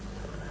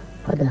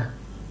 Father,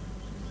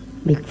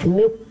 me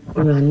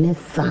run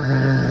sa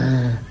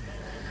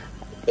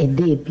a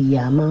day be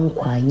a man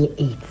kwanye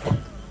 8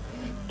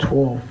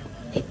 12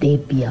 a day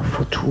be a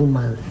for 2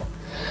 months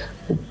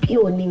be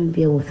on in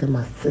there was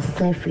a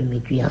sister for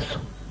me so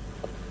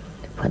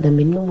Father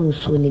me no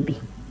so ni bi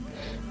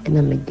and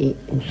I made day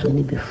in so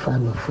ni be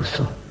farmer for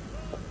so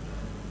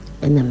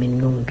and I me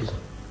no bi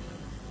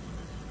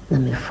na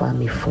me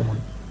farm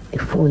phone a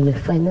phone me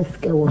finance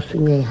girl was so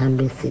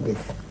 100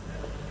 cedis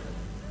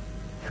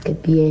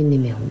ske be any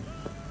me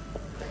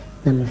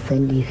na me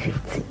send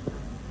 50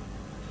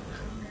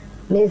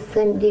 me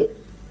send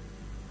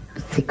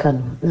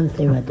sikano na me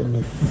say rather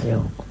me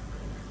zero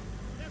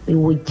we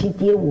would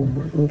gidie wo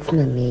mu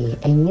ntina me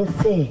enye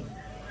se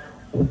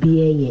obi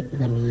eye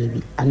na me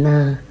yebi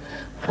ana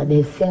fa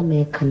de se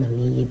me kana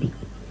me yebi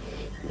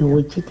we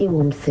would gidie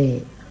wo mu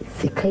se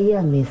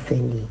sikaya me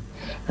sendi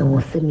e wo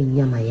se me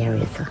nyama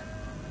yaresa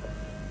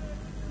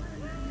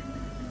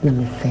na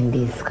me send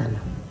sikano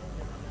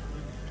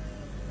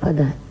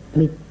Father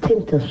me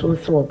tenta so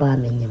ba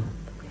menyam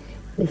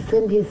me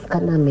send his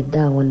kana me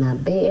da wona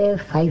be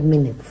 5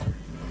 minutes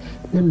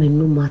na me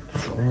no mat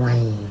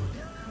wine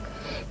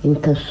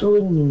inta so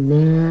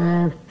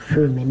nyina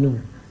fir menu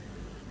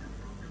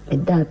me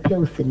da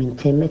pills me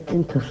nche me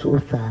tenta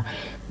so sa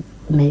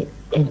me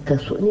inta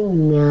so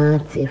nyina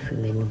te fir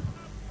menu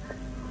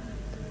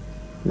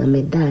na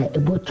me da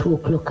about 2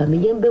 o'clock me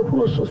yembe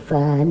huru so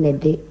sa na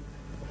de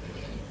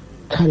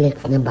toilet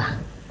ne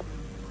ba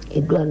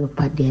edua no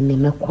pade ne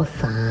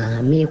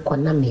mekosa me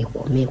kona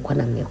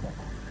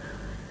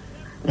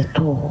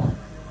eto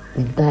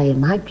me dai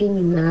ma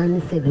twini na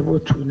ne se be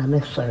botu na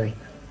me sorry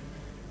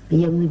me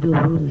yam be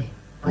huru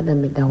Father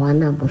me da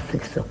wana about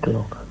 6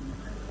 o'clock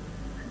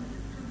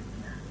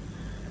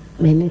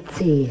me ne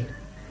te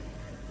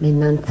me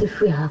nanti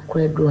free ha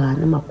kwedo a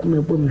na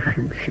makome bo me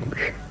hwim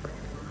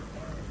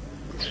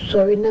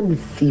sorry na me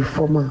see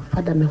for ma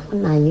Father me ho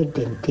na ye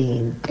den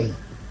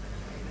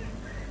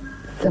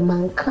the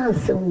man can't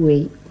say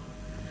way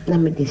na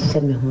me de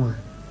shame ho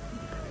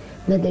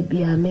na de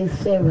bia me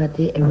say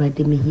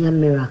Erade me hear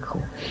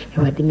miracle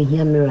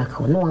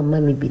no ama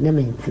me bi na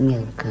me ntimi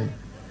anka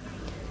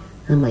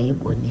na my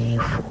boni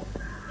efo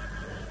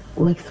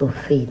works of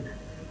faith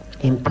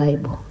and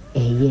Bible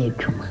ye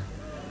adwuma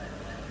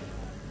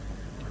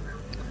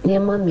ne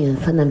ma me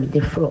nsa na me de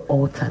fro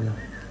altar no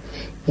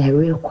ya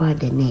rekwa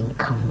de ne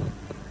nka ho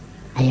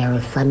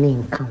ayaresa ne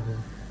nka ho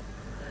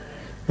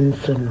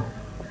nso no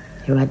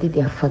Erade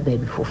dia fa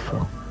baby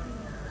foforo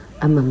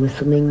ama me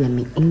so menya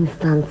me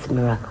instant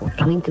miracle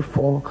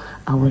 24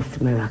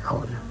 hours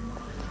miracle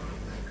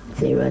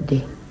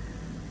Erade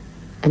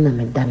ana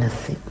me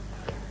danase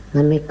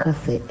na me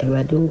kase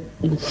Erade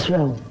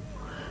nchirawo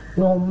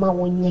no ma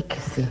wonye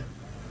kese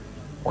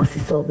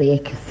kosiso be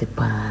kese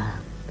pa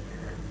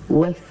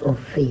works of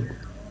faith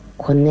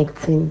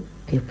connecting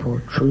people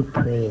through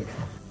prayers.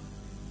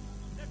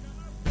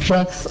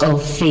 Works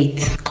of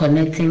faith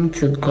connecting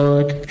to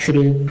God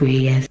through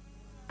prayers.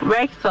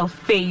 Works of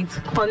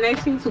faith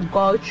connecting to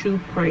God through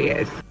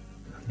prayers.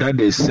 That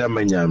is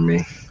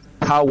Samanyame.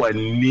 Power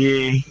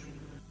near.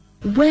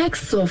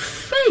 Works of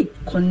faith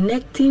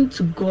connecting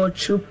to God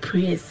through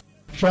prayers.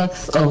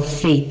 Works of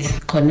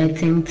faith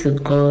connecting to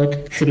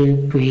God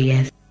through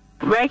prayers.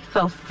 Works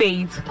of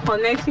faith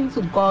connecting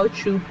to God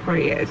through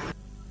prayers.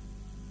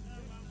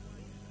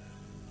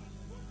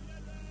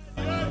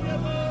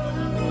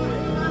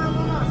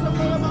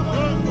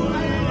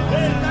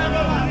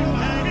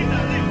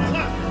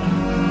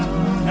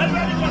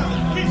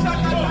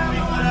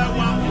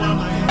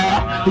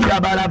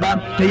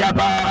 Yabalaba,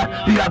 Yapa,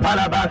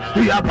 Yapalaba,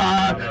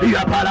 Yapa,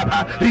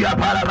 Yapalaba,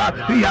 Yapalaba,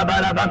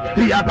 Yabalaba,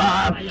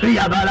 Yapa,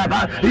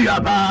 Yabalaba,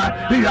 Yapa,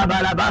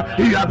 Yabalaba,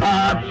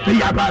 Yapa,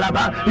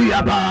 Yapalaba,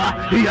 Yapa,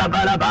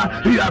 Yabalaba,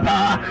 Yapa,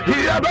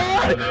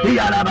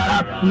 Yabalaba,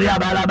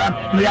 Yabalaba,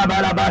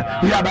 Yabalaba,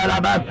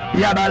 Yabalaba,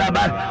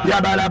 Yabalaba,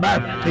 Yabalaba,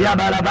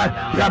 Yabalaba,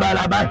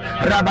 Yabalaba,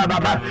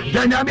 Rababa,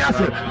 Danyamias,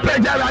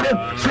 Pejarade,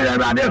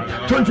 Shirade,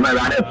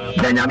 Tunchmerade,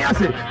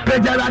 Danyamias,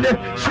 Pejarade,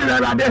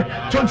 Shirade,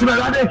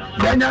 Tunchmerade,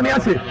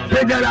 Danyamias,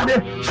 Pejarade,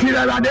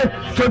 Shirade,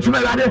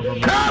 Tunchmerade,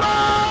 come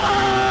on!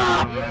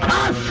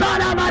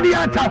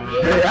 Yadiata,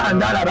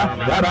 Yandaraba,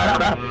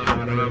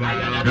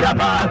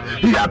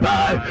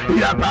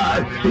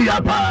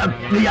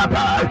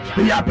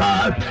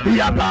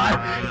 Yapa,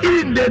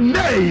 in the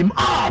name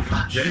of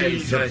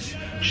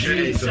Jesus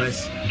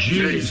Christ.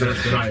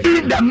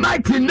 In the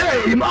mighty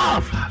name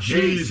of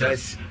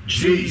Jesus.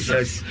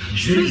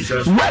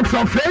 Works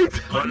of faith,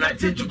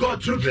 connected to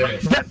God through prayer.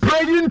 The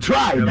praying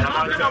tribe.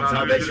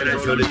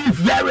 If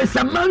there is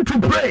a man to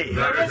pray,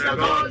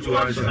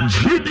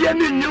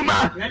 Gideon in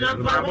Numa,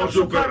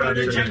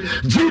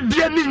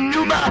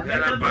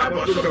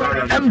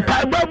 and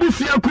Pababu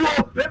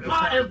Siakuo,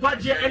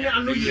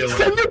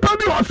 send you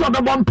probably also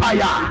the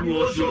vampire.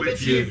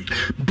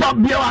 Bob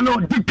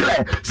Biano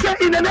declare, say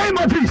in the name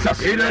of Jesus,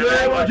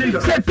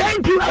 say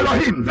thank you,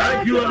 Elohim,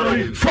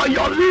 for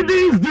your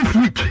leadings this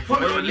week.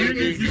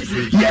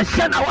 Yes,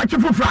 I watch you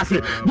for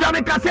Frasi.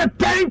 Yamika said,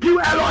 thank you,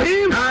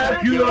 Elohim,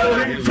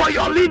 for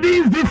your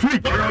leadings this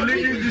week.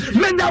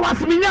 Menda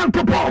was Minyan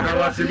Kopo.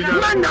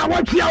 Menda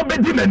watch you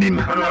Bedimenim.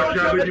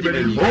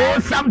 Oh,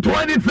 Psalm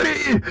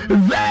 23,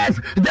 verse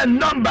the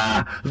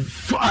number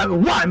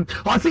 1.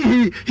 Or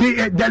see,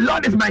 the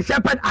Lord is my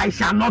shepherd, I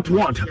shall not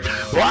want.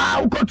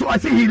 Wow, go to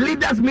see, he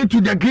leads me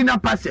to the greener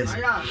pastures.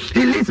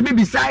 He leads me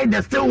beside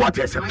the still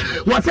waters.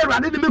 Was it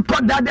rather than me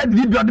caught that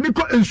me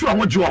caught ensure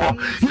what you are.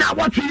 Now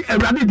what we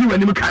already do when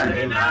you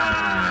can.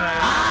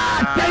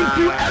 Thank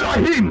you,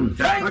 Elohim.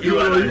 Thank you,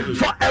 Elohim,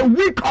 for a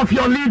week of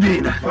your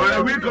leading. For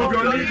a week of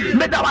your leading.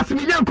 May that was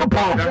Minyan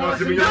Kopo.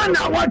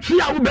 Now what you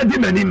are with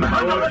him and him.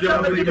 Now what you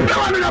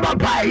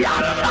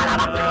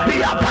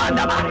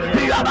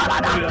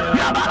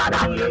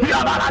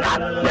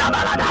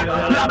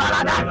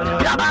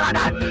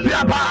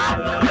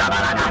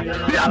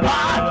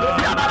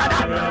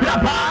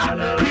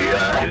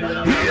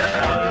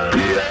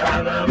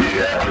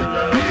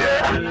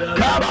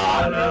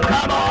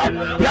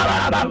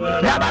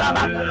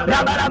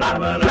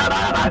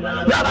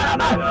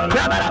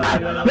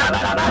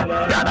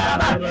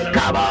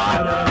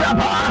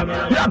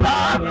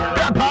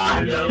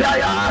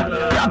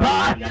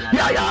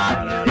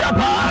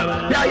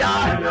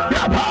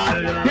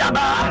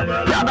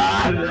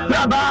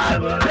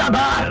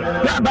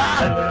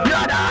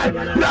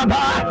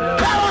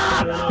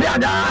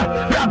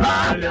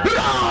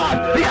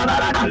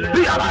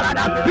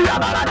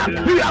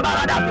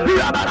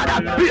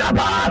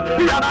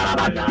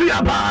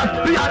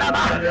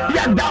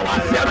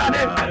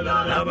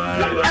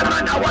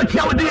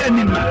are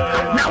doing?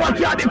 Now what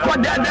you are the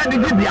code that the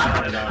Libya.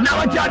 Now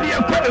what you are the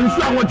code and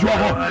so what you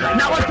are.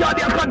 Now what you are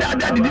the code that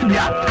the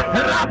Libya.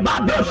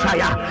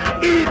 Rabadoshaya.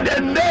 In the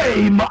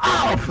name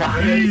of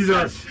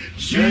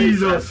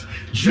Jesus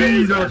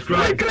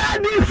Christ. Declare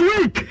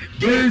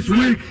this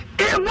week.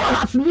 Evil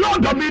has no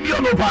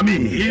dominion over me.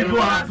 Evil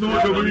has no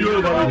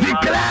dominion over me.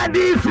 Declare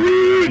this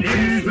week.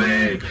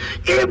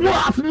 Evil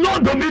has no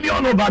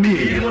dominion over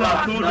me. Evil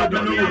has no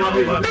dominion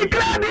over me.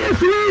 Declare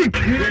this week.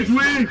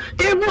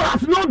 Evil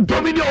has no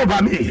dominion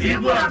over me.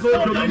 Evil has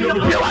no dominion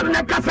over me. You are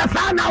the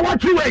Kasasana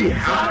what you weigh.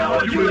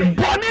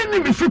 Born in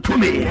me to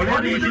me.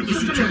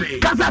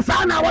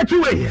 Kasasana what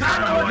you weigh.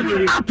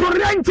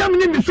 Atorenjam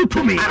ni misu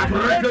to me.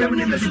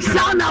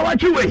 Sana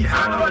what you weigh.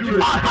 How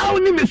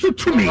ni misu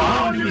to me.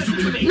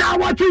 Now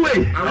what you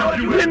weigh?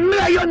 The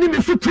million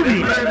is to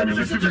me.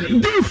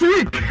 This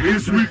week,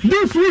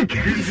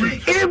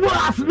 evil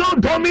has no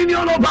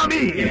dominion over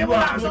me. Evil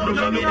has no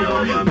dominion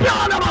over me.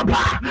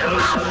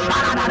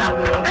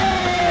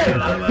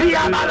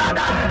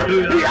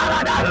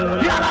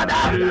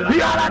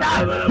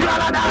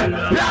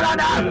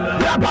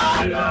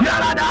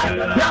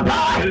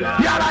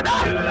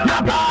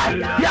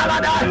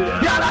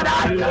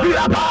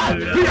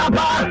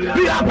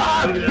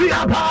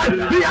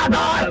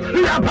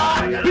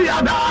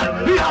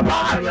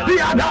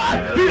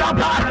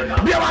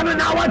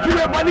 Now what you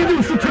have money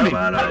news to me.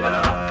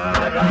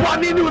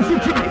 Money news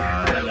to me.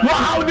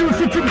 Wow, news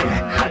to me.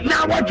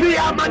 Now what you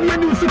have money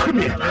news to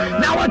me.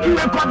 Now what you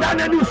have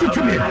Kodana news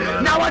to me.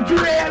 Now what you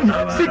have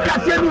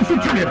Sikasia news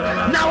to me.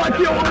 Now what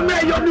you have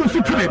Mayo news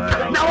to me.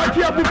 Now what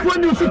you have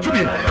Buffon news to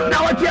me.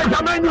 Now what you have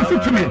Zaman news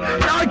to me.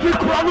 Now what you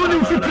have Krono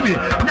news to me.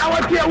 Now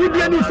what you have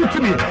Udia news to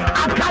me.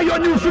 Akayo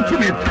news to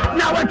me.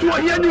 Now what you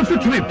have here news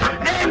to me.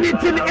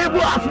 Anything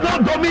evil has no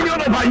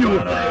dominion over you.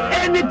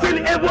 Anything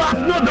evil has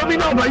no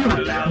dominion over you.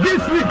 This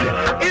week,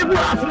 evil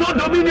has no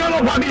dominion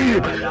over me.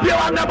 You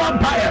are the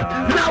vampire.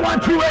 Now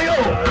what you are you?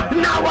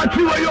 Now what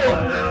you are you?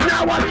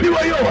 Now what you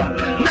are you?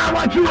 Now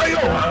what you are you?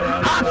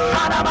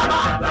 Hasada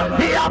Baba,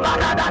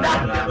 Hiabada,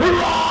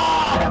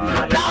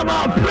 come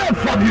on, pray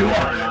from you.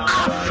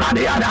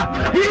 Asadiada,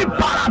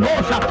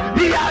 Hiparadosa,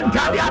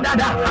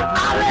 Hiantadiada,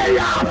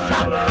 Aleasa,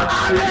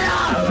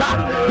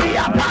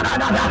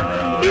 Hiaparada,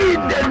 in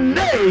the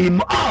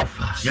name of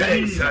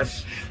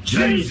Jesus.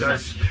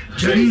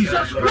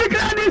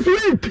 Declare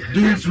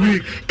this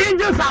week.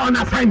 Angels are on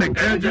assignment.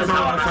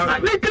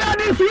 Declare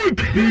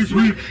this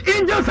week,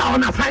 angels are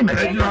on assignment.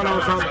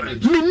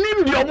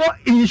 Minim the award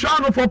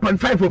insurance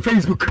 4.5 for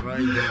Facebook.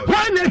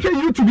 Why make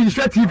YouTube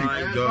Insure TV?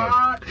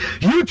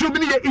 YouTube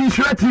near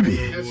Insure TV.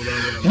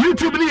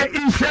 YouTube near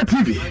Insure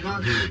TV.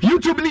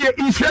 YouTube near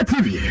Insure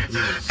TV.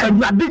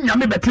 And Rabin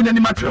Yami Betin any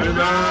matter. And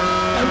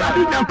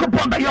Rabin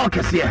Yakopon by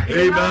Yorkesia.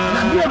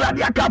 And you are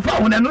the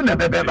Akafa on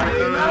another beba.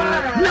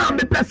 Now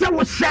the person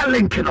was share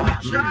link.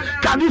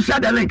 Can you share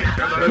the link?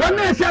 When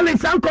they share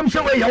link, some come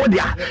show you.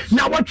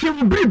 Now what you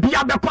will bring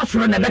beyond the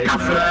costume and the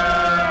castle.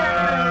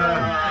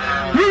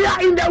 We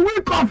are in the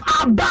week of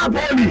above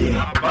only.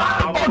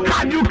 Or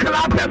can you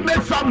clap and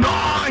make some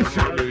noise?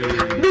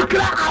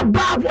 Declare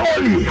above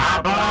only.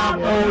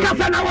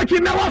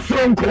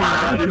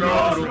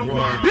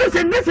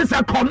 Listen, this is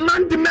a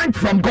commandment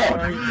from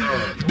God.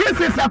 This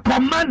is a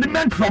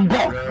commandment from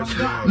God.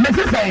 This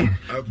is a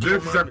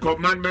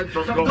commandment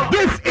from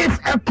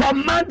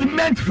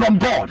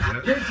God.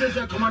 This is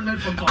a commandment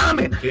from God.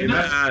 Amen.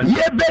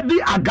 Yebedi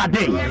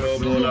agade.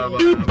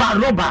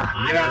 Ibaroba.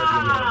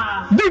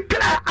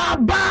 Declare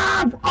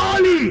above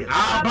only.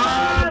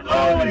 Above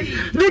only.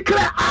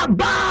 Declare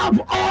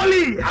above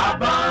only.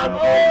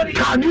 Above only.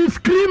 Can you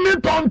scream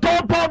it on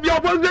top of your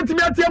voice? Let me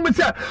tell you,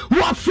 say,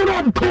 what's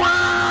wrong, kwa?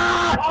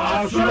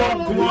 What's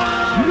wrong, kwa?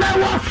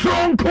 What's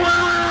wrong, kwa?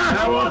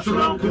 What's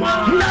wrong,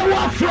 kwa?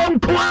 What's wrong,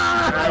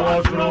 kwa?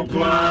 What's wrong,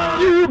 kwa?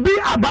 You will be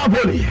above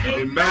only.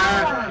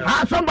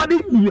 Amen. Somebody,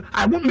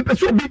 I want me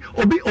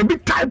to be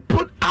type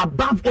put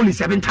above only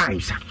 7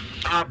 times.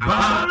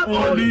 Above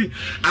only,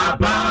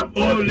 above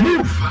only,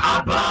 move,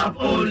 above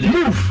only,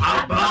 move,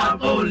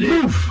 above only,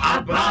 move,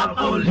 above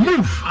only,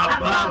 move,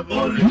 above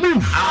only,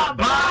 move,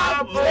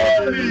 above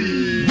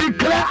only.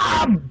 Declare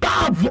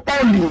above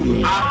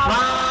only,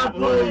 above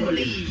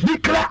only.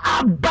 Declare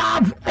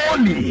above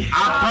only,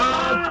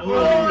 above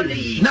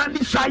only.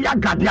 Nanisaya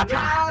Gadiata.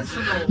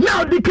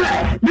 Now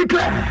declare.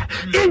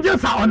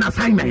 Angels are on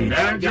assignment.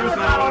 Angels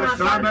are on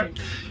assignment.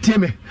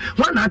 Timmy,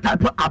 one I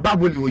type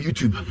above only on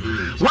YouTube.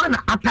 One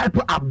I type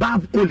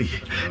above only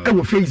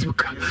on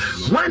Facebook.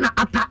 One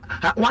I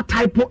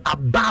type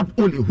above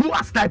only. Who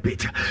has typed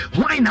it?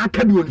 Why not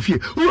can you on fear?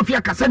 Who if you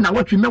can say now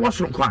what you know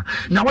what's wrong?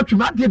 Now what you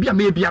might be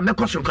maybe a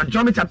make us wrong.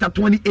 Deuteronomy chapter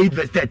 28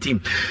 verse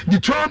 13.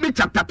 Deuteronomy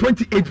chapter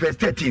 28 verse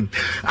 13.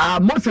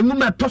 Most of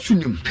them are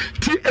tossing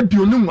T a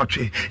bionum watch.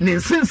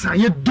 Nonsense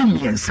and yet do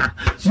me and son.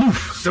 Move.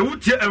 So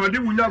there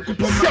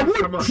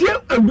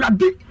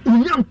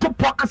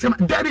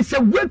is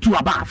a way to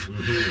above.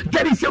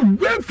 There is a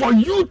way for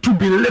you to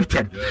be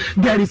lifted.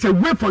 There is a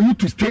way for you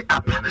to stay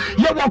up.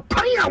 You will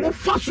cry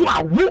first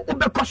one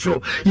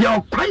obekoso.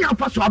 You cry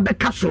first one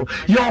bekaso.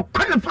 You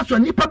cry first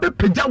one nipa be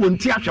peja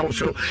wonti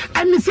ahwso.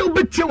 And say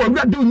obetie wa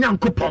wura de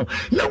onyankopon.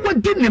 Na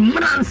wodi ne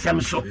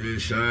mransem so.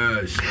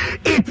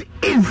 It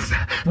is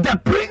the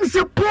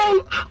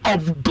principle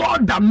of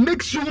God that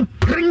makes you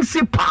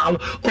principal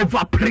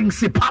over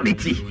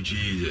principality.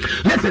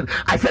 Listen,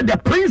 I said the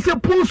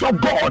principles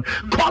of God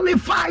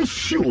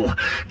qualifies you.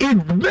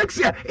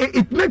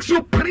 It makes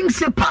you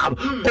principal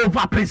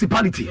over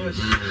principality.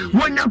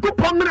 When you go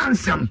from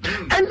ransom,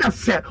 and I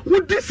say,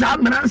 "Would this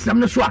have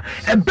ransom?" So,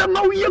 and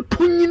Bema we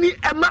kunyini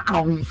ema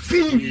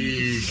amfi.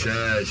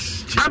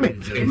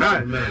 Amen.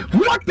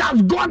 What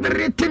has God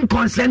written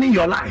concerning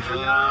your life?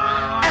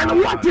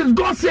 And what is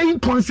God saying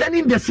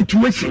concerning the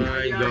situation?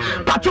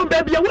 Pacho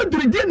baby, I want to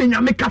read in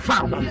Yamika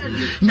farm.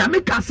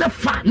 Yamika se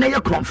fa na ye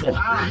kromfo.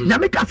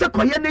 Yamika se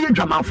koye na ye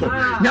dwamafo.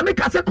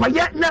 Yamika se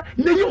koye na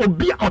ye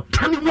obi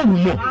otani wo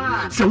mo.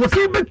 Se wo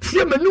se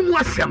betie manum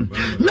asem.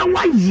 Na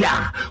why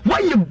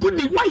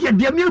good, why ya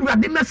de me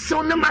urade na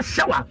se na ma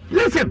shower.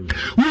 Listen,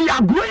 we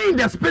are growing in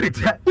the spirit.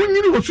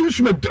 Unyini wo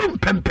sunsume drum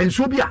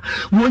pempenso bia.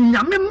 Wo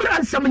nyame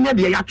mransam nya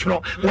de ya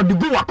twro. Wo de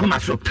go akoma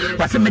so.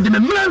 Wa se me de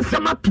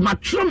mransam atoma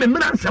twro me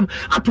mransam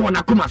ato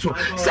na akoma so.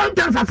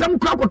 Sometimes asem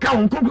kwa ka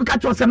won konku ka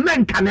cho se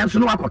men kan enso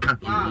no akoka.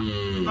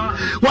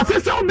 Wa se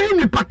se obe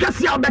ni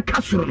pakasi a obe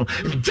kasoro no.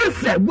 Just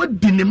say wo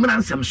di ne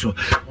mransam so.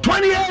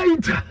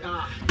 28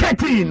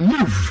 13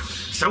 move.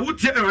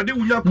 Sauti erade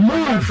wunya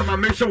sama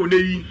mesha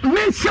woneyi.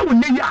 Mesha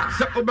woneyi.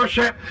 Se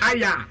obehwe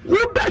aya.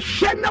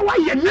 Obehwe na wa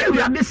ye na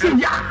erade se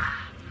ya.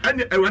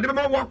 Any erade be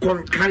ma wa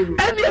konkan.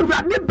 Any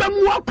erade be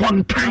mu wa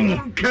konkan.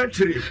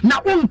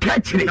 Na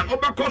unkachiri. Na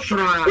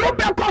obekosora.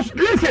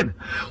 Listen.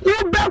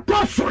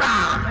 Obekosora.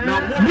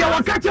 Ye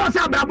wakachi o se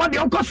abrabo de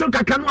okosoro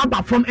kakra no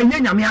aba from enye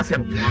nyame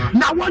asem.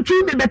 Na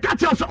wotwi me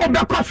bekachi o se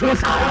obekosoro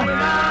sa.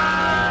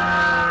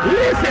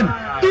 Listen,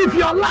 if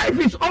your life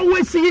is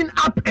always seeing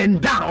up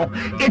and down,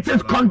 it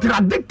is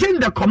contradicting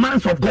the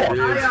commands of God.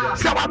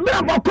 So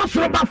wabrabo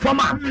kosoro ba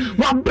foma,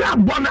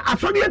 wabrabo na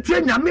asodi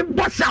etie nyame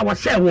bosha wo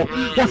se wo.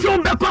 Wo se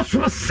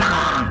obekosoro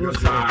sa.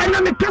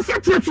 Ena me kase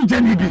tie tu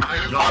jani bi.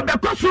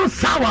 Obekosoro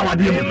sa wa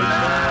wade mu.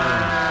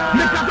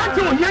 Me kase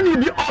tie o yani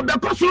bi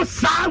obekosoro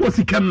sa wo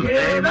sikam.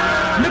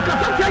 Me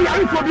kase tie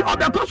yari fo bi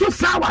obekosoro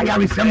sa wa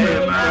yari sem.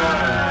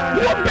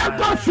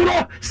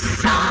 Obekosoro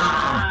sa.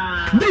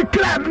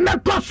 Declare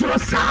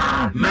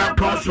Mekosrosa.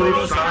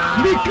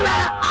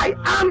 Declare I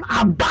am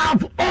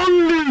above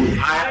only.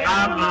 I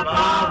am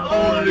above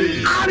only.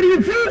 holy. I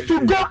refuse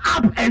to go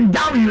up and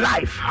down in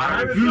life.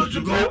 I refuse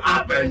to go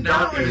up and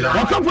down in life.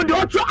 Also for the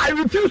other, I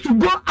refuse to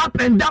go up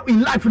and down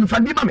in life. In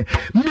fact, me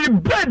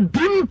bed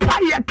dim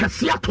paya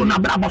kasiato na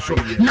braboso.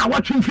 Now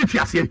what you fit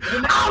here?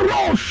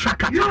 Aro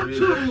shakata.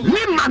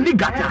 Ni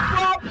manigata.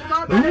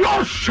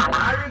 Roshala.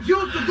 I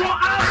refuse to go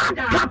up and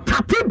down.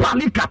 Katati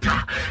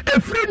balikata.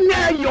 Every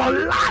day your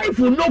life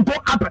will not go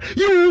up.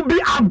 You will be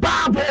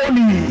above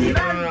only.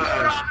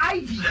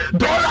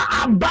 Dollar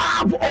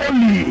above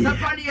only.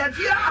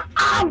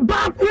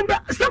 Above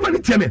Stephanie,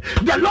 tell me.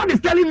 The Lord is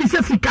telling me,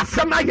 says,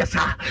 Sikasema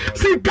yesa.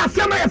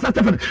 Sikasema yesa,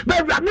 Stephanie.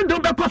 But Radin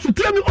don't because you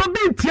tell me,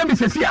 Obi, tell me,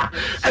 says, yeah.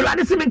 And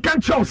Radin Simin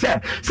can't show, say,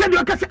 said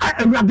you can say,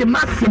 I read the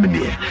massam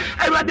here.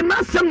 I read the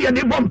massam here,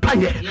 the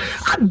bompire.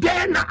 And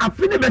then I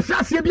finish the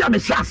chassis, be a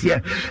chassis.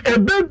 A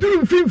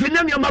building fin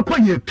finania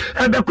macoye.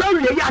 And the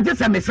query, yeah,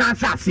 just a message.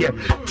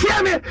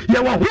 Tell me,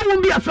 you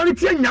won't be a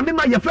solitary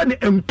Yamima, your friend,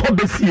 and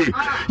Pobesi.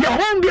 You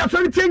won't be a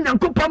solitary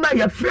Yankopama,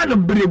 your friend of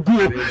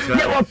Bregu.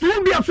 You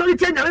won't be a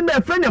solitary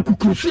Yamima, friend of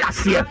Kukusia.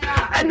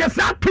 And the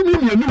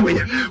Saturday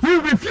anyway, we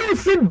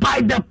refuse it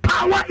by the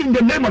power in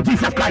the name of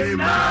Jesus Christ.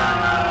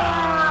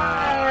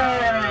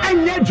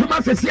 And yet,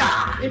 Juma says,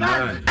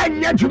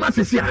 and yet, Juma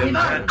says,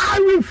 I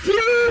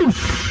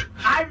refuse.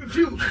 I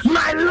refuse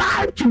my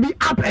life to be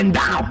up and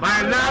down.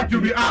 My life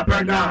to be up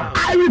and down.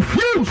 I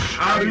refuse.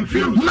 I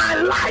refuse my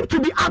life to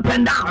be up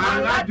and down. My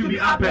life to be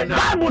up and down.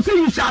 Bible says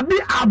you shall be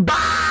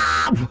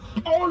above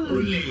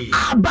only.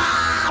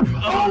 Above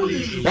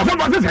only. What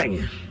was it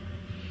saying?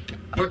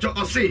 But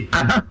you say,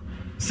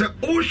 say,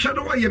 oh,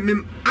 shadow, I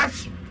am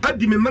as at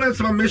the memorial of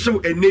my show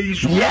and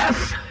nation.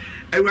 Yes.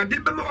 And I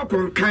did not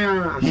con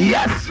Kaya.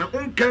 Yes. Now,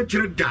 on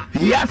catcher da.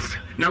 Yes.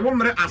 Now,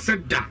 one I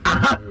said da.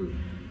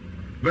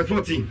 Verse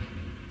 14.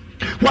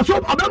 What's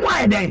up about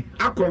why then?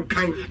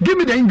 Give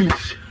me the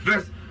English.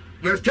 Verse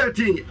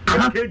 13.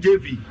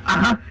 KJV.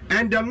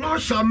 And the Lord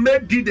shall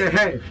make thee the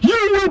head.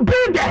 You will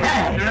be the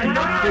head. And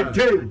not the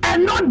tail.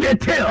 And not the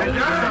tail. And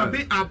thou shalt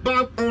be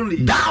above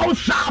only. Thou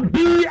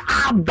shalt be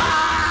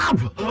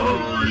above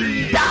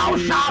only. Thou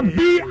shalt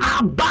be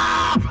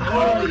above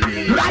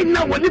only. Right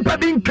now, when you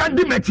put in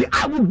Candimeti,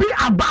 I will be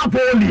above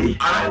only.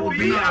 I will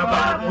be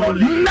above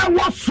only. Never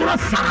listen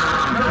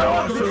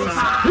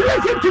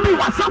to me.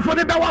 What's up for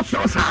the Bewa?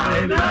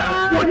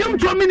 When you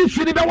to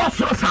ministry, the Bewa.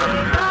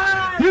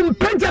 You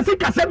Pentecost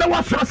Casebe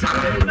was Rosa.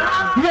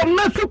 You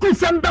Mesuku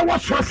Sembe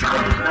was Rosa.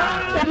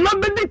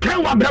 Remember the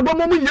kind of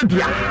Brabamo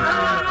Yadia.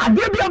 I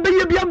did be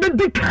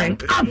the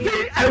kind. I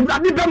feel a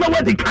radical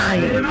with the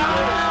kind.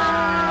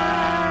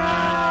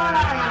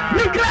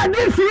 Declare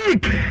this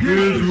week.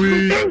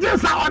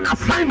 Angels are on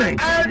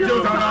assignment.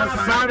 Angels are on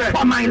assignment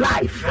for my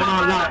life. For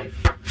my life.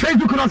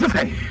 Facebook also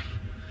say.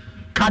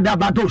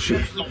 Kadabadoshi.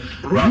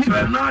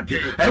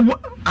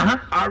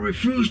 I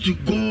refuse to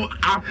go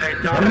up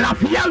and down.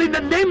 Raphael, in the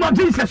name of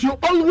Jesus, you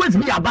always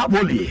be above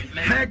only.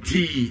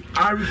 Hetty,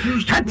 I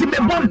refuse to Hetty me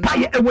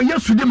bonfire away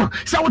yesudima.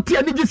 Sauti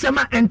and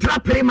Nijisema entra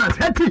 3 months.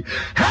 Hetty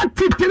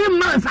 3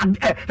 months and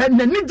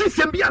the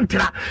Nijisembi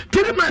entra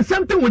 3 months.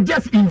 Something will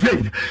just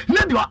invade.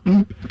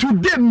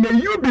 Today may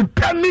you be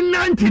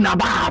permanent in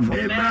above.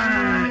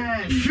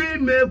 Amen.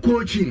 Female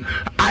coaching.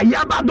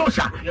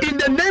 Ayabadosha. In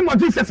the name of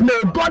Jesus,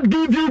 may God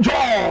give you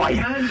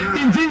joy.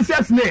 In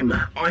Jesus' name.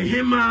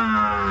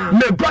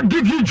 May God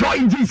give you joy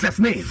in Jesus'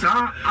 name.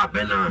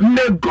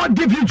 May God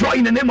give you joy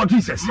in the name of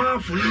Jesus.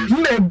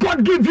 May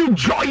God give you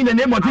joy in the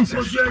name of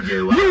Jesus.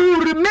 You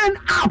will remain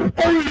up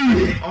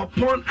only.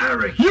 Upon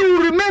Eric. You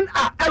will remain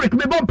up. Eric,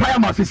 me bon paya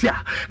masisia.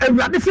 And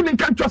we are listening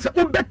can trust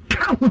Ube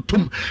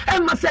Kahutum.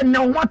 And I said,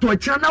 now what to a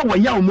channel where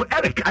you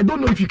Eric. I don't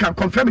know if you can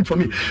confirm it for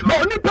me. But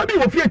only probably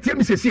will fear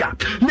Timmy says here.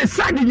 The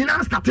side in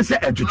your start to say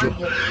Ejuju.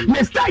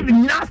 The side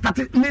in your start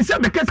to say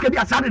because be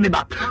a Saturday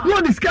back.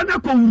 No, this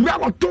cannot come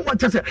round to what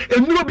just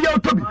and no be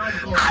out to me.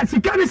 As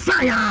you can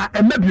say,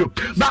 and maybe,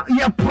 but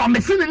you're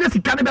promising in this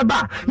cannabis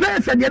bar. Now,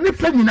 said you're not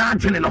feeling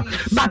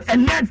but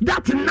and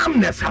that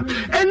numbness,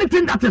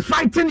 anything that is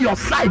fighting your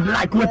side,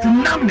 like with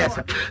numbness,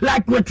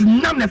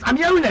 I'm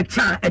hearing a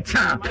chant,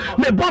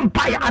 me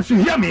vampire as you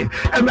hear me,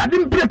 and I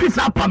didn't break this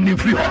up on me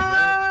free.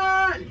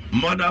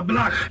 Mother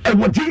Black.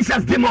 And with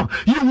Jesus demo,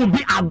 you will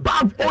be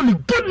above only.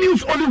 Good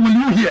news only will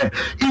you hear.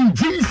 In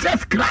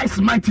Jesus Christ's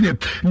mighty name.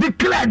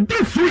 Declare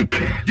this week.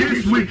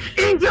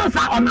 Angels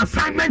are on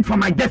assignment for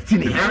my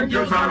destiny.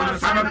 Angels are on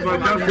assignment for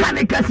my destiny. Can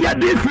I guess here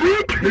this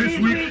week?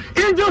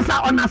 Angels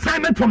are on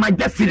assignment for my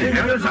destiny.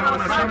 Angels are on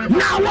assignment.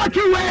 Now walk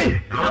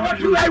away.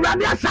 I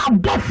rather shall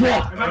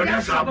buffer.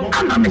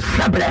 I'm a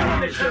miserable.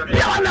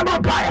 You are never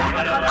buy.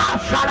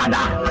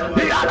 Ashalada.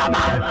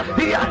 Yalaba.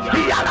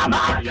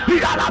 Yalaba.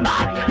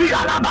 Yalaba.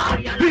 Yalaba,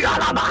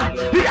 Yalaba,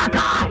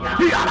 Yaka,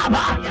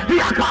 Yalaba,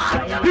 Yaka,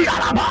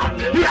 Yalaba,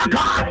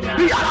 Yaka,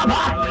 Yalaba,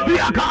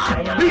 Yaka,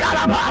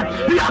 Yalaba,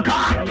 Yaka,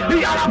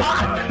 Yalaba,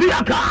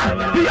 Yaka,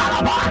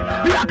 Yalaba,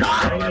 Yaka,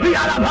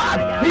 Yalaba,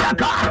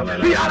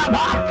 Yaka,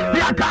 Yalaba,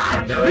 Yaka,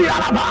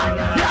 Yalaba,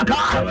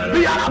 Yaka,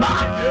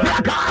 Yalaba,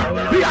 Yaka,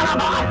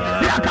 Yalaba,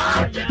 Yaka,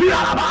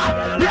 Yalaba,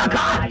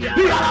 Yaka,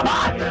 Yalaba,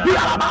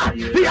 Yalaba,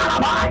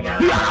 Yalaba,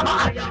 Yalaba,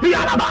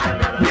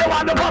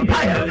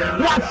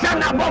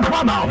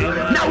 formal.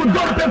 Now we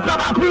don't pay for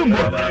our room.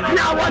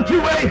 Now what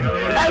you weigh?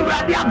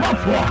 Everybody above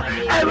for.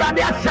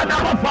 Everybody has sent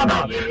above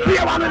formal. We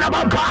are one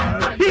above bar.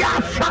 He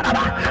has shut up.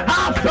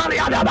 Sorry,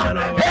 Adaba.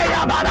 Hey,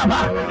 Abadaba.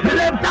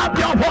 Lift up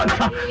your voice.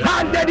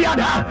 And the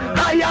other.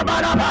 Hey,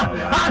 Abadaba.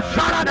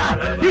 Asharada.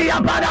 He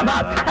Abadaba.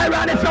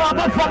 Everybody so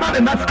above formal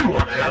in the school.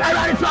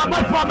 Everybody so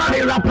above formal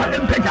in rapper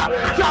and picture.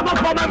 So above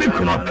formal in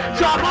Kuno.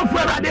 So above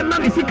for the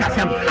Mammy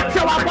Sikasem.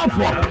 So above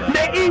for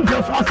the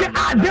angels. Or say,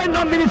 are they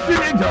not ministry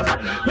angels?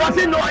 Was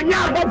it no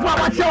above for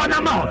our show and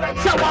amount?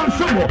 So one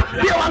sumo.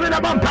 You are in a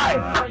vampire.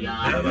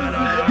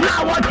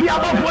 Now what you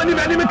above one in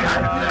the car.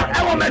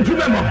 I want to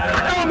remember.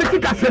 I want to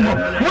Sikasem.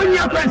 When you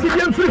are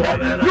president free, you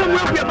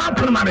will be a man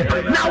for money.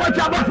 Now what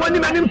you above one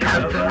in the car.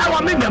 I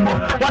want to remember.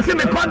 Was it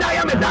me called I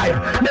am a die?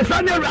 The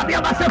Sunday Rabbi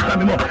Abasef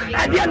anymore.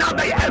 And then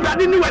I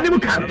rather knew any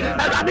can.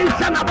 I rather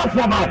send above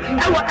for my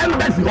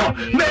embassy.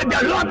 May the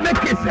Lord make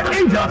his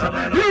angels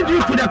lead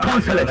you to the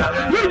consulate,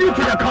 lead you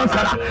to the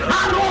consular.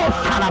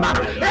 Aroshalaba,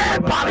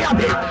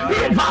 Pariabe,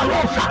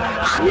 Ivarosha,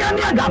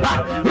 Anyagaba,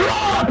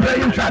 Lord,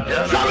 playing trap,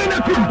 showing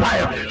a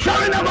empire,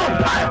 showing a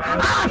vampire,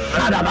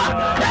 Ashadaba,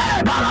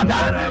 Barada,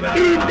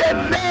 in the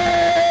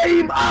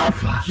name of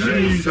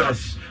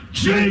Jesus,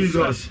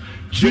 Jesus.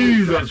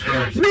 Jesus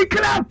Christ.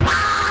 Declare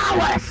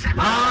powers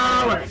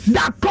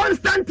that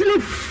constantly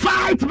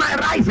fight my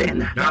rising.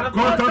 That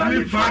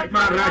constantly fight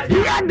my rising.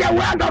 Hear the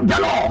word of the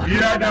Lord.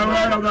 Hear the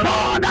word of the Lord.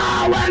 For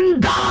thou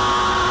and thou.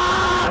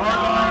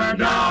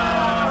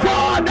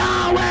 For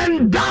thou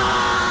and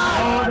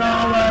thou. For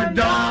thou and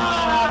thou.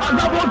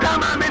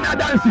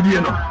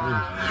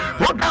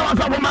 What I was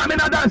of a man in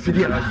a dance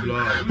again.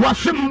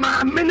 Was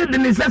my minute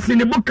in his in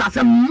the book as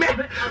a me,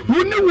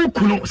 who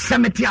could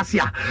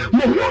Semetiasia,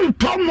 Mohun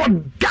Tomo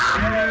Da,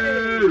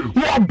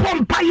 war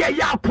Bompire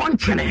Ya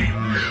Ponchene,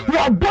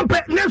 war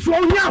Bompet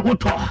Neswo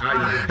Yahoto,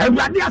 and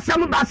Radia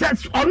Samaba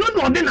says, or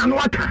no, then and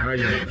waka.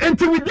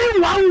 Until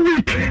within 1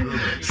 week,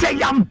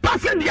 say, I'm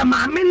passing your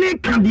mammy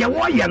can be a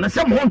warrior and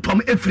some home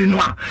tom every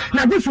noir.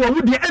 Now this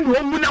would be end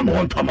one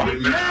Munamontomo.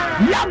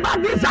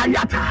 Yabadis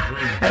Ayata,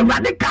 and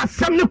Radica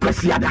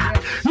Samnuquasiada.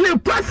 Ne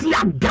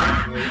kwasiada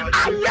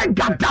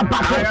ayegada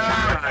babosa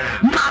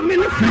mami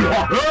no free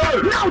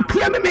now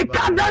tie me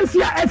cadence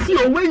ya esi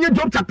owenye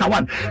Job chapter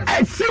 1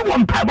 esi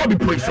won paibo be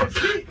praise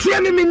tie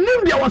me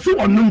nim dia wo so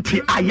wonum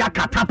ti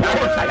ayakata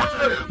babosa ya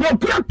wo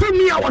kura to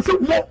mi a wo so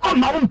wo o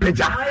ma won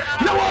peja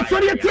na wo so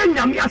re tie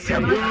nyame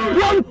asem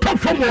won to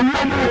fo mo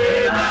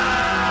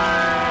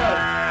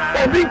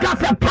Obika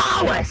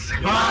powers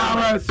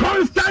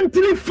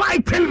constantly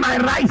fighting my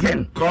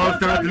rising.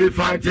 Constantly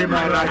fighting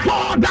my rising.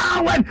 Fall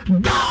down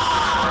and die.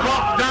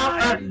 Fall down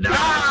and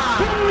die.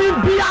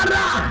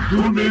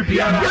 Do me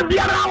biara. The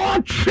biara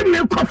o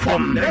chime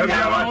kofom.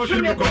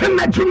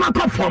 Chime juma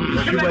kofom.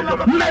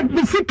 Me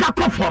bisika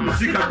kofom.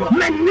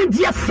 Me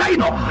nidia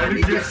saino.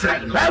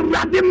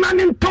 Erade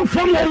manin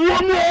tofom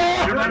owomo.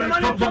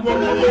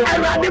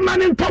 Erade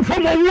manin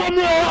tofom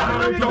owomo.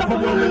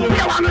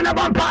 Biara no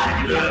vampire.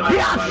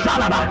 Biara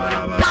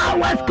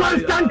powers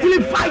constantly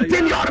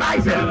fighting your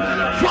rising.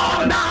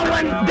 Fall down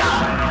and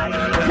die.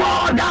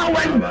 Fall down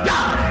and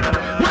die.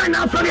 Why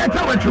not? Sorry, I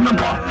tell you to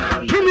remember.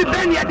 To me,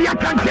 Ben, I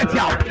can't get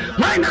out.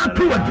 Why not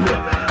to it?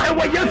 And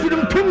when you see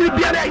them, to me,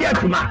 be there.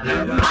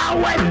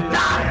 Powers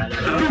die.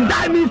 To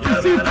die means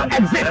to cease to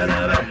exist.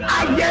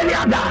 I get it.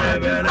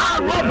 I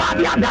rob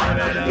the other.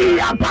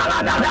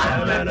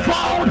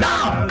 Fall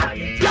down.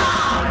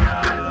 Die.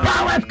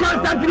 Powers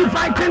constantly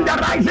fighting the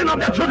rising of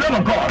the children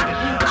of God.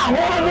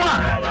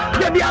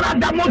 The Biara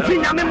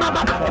Motina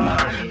Mama,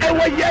 and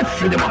we yes,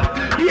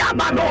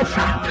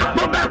 Yabadosa,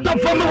 Roberto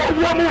from a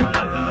woman,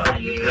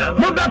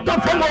 Roberto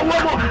from a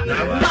woman,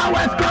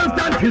 powers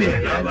constantly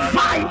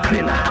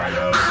fighting,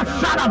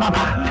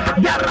 Asharababa,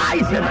 the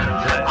rising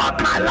of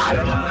my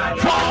life,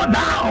 fall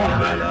down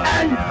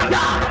and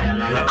die,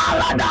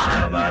 Alada,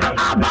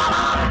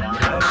 Abara,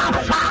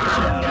 Asha,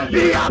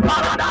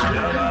 Yabarada,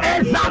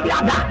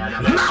 Ezabiada,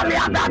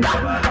 Mariada,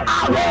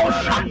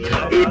 Arosha,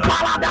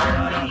 Ipalada.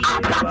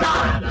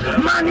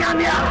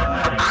 Maniania,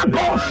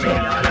 Agoshe,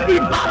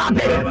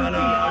 Ibalade,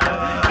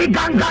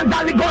 Iganga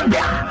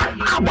Ligondia,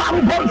 Abaru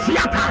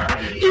Bonsiata,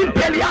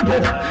 Impeliado,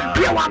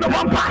 Piawano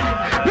Vampire.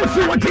 You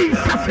see what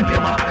Jesus did,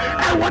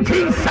 and what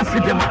Jesus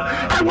did,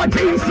 and what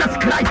Jesus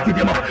Christ did,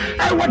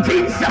 and what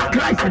Jesus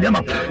Christ did,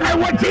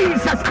 and what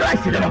Jesus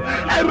Christ did, and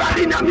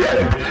Radina,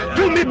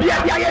 to me be a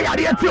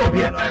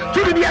Ethiopia,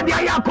 to be a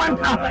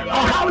Diaquanta,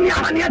 or how near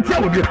an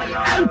Ethiopia,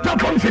 and top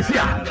from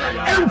Cecia,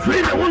 and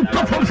free the one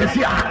top from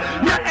Cecia.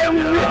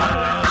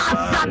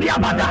 In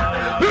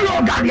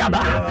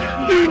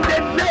the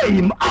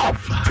name of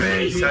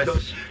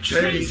Jesus,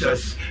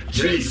 Jesus,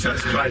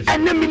 Jesus Christ.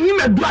 And then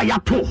minimum do I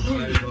to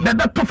the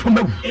better for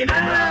me.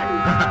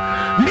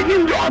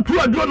 Meaning you are to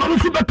a drone on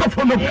the better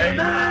for me.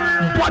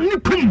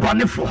 Bonipum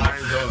bonifo.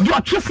 You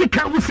are Chessica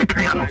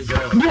Wissicano.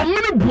 You are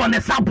many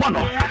bones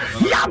abono.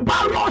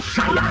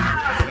 Yabaroshala.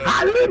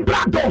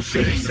 Alibra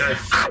dose.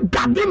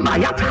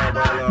 Agadimayata.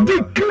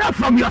 Declare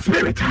from your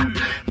spirit.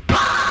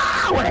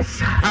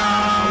 powers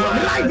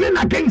rising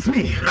against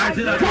me,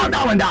 fall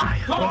down and die.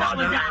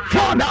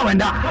 Fall down and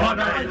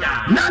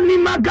die. Nani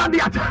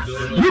Magadiata.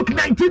 Luke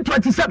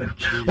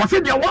 19:27. Was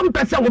it the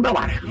 1% will be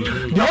one?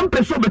 The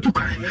 1% be took.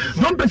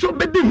 1%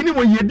 be the hini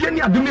when you didn't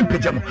have to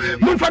pejam.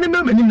 Mufani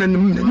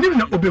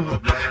Nimna Obewo.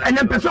 And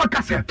then person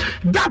kase.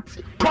 That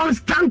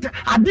constant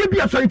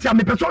adibia so it's a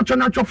me person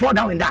natural fall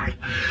down and die.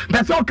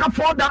 Person can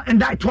fall down and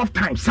die 12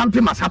 times.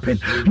 Something must happen.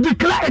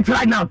 Declare it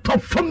right now.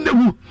 Top from the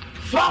woo.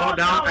 Fall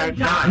down and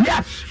die.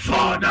 Yes.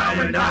 Fall down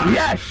and die.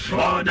 Yes.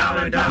 Fall down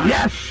and die.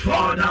 Yes.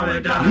 Fall down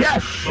and die.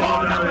 Yes.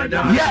 Fall down and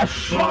die. Yes.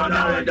 Fall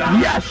down and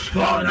die. Yes.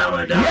 Fall down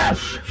and die. Yes.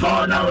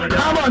 Fall down and die.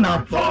 Come on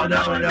now. Fall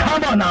down and die.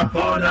 Come on now.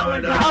 Fall down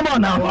and die. Come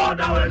on now. Fall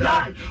down and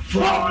die.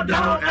 Fall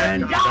down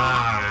and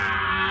die.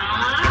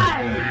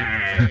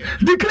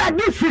 Declare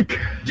this week.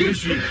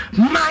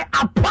 My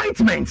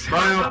appointment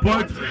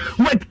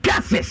with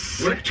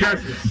curses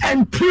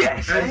and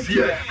tears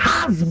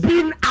has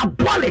been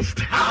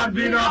abolished.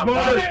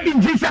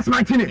 In Jesus'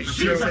 mighty name.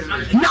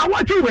 Now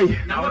what you wait?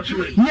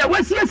 Yeah,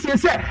 what's yes,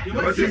 say?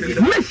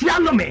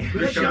 Me.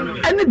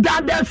 Any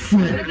dada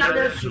fool.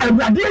 And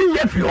Radia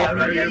Yefio.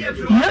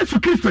 Yes,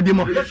 Christo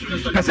demo.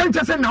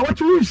 Passenger said, now what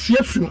you see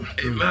soon.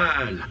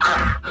 Amen.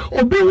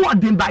 Obi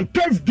warding by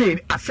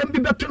Thursday. Assembly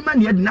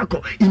Betterman yet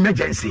Nako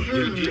emergency.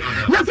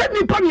 Now said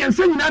me pony and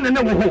saying none and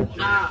no ho.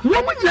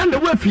 Woman yan the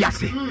way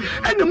fiasse.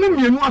 And the moon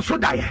you know so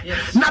die.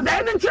 Now the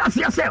energy as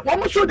I said,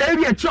 almost so the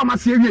area chama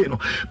seriano.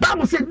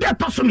 Bible said that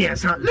to me,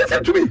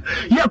 listen to me.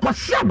 You can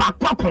see about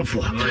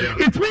comfort.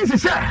 It means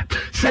it's a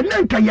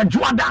Senenka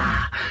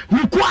Yajuada,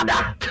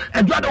 Niquada,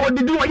 and Jada what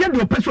they do. I had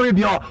your person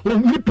be all, or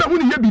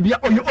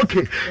you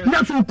okay.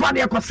 Now so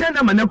Quadia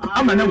Cosena Manako.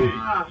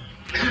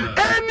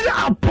 Any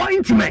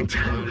appointment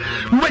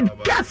with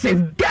curses,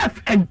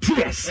 death, and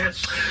tears.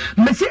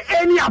 May say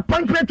any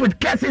appointment with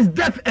curses,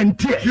 death, and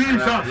tears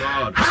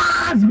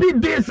has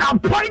been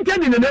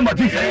disappointed in the name of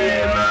Jesus.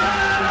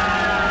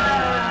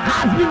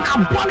 Has been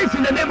abolished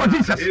in the name of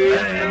Jesus.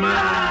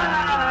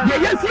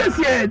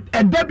 Yes,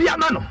 Debbie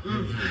Amano.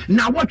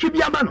 Now what you be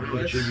Amano?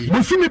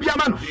 Busumi be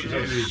Amano.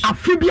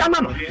 Afibi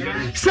Amano.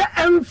 Say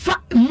Emfa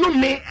no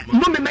me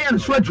and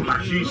Swajuma.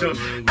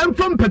 And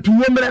from Petu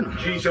Women.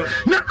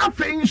 Now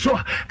after so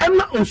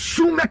Emma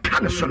Osume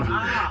Canasono.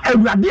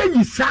 And Radia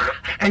Yisa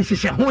and she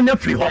said, Hone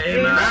free hop.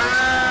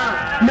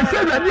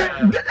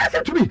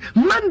 Listen to me.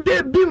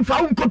 Monday being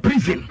found co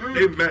prison.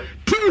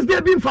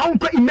 Tuesday being found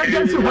co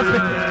emergency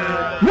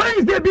hospital.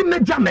 Wednesday being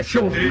major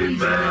mesho.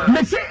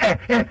 Me say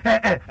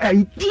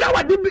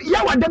yawa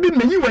debi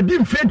me you were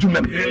dim fair to me.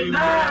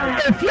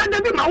 If you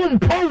debi my own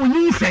power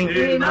you saying. Me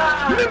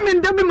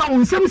debi my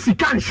own some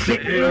sikan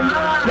shit.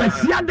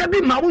 Yes, ya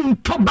debi my own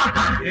toba.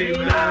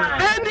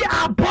 Any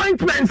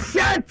appointment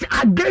set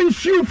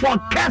against you for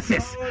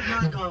curses,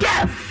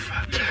 death,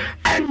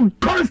 and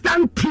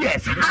constant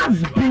tears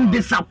has been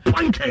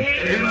disappointed,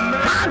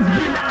 has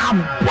been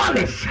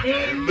abolished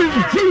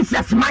in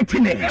Jesus' mighty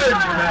name.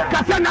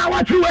 Because now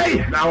what you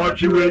weigh?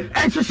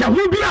 And she shall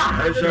be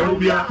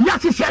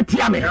yes, she shall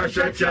tell me.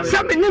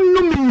 Some in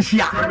no means,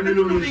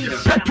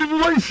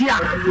 Petuasia,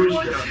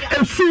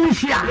 and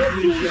Susia,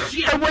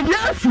 and when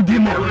yes, you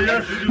demo,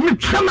 you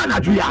come on,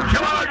 Adria,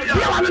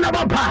 you are another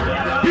papa,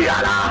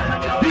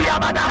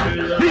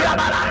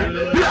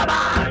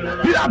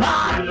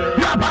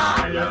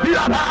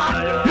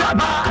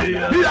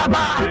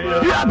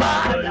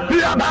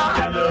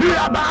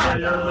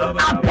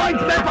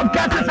 appointment of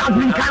curses has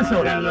been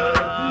cancelled.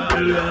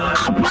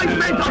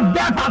 Appointment of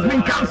death has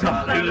been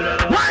cancelled.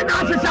 Why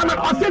not say someone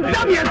or sit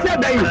down and say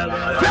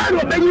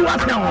Pharaoh may you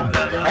ask now.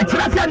 And she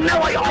said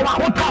now I over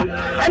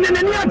and then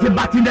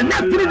but in the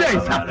next 3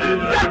 days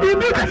that will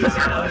be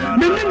necessary.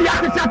 Meaning the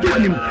other to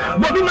him.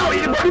 Bobby Maui,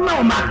 Bobby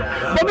Mama,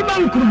 Bobby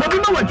Manku, Bobby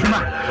Mawajuma.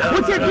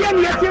 What's it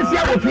yes,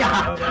 of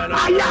Yaha?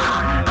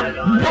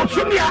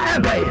 Bosumia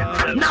Ebe,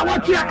 now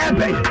what you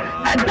Ebe,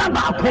 and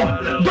Dabako,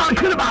 Don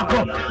Kilabako,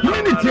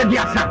 Unity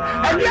Diasa,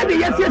 and yet the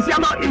yes,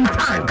 in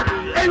time.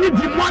 Any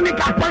demonic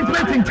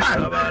appointment in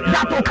time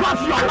that will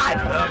cost your life,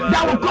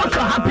 that will cost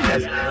your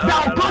happiness,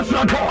 that will cost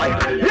your joy,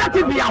 let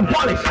it be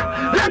abolished.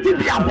 Let it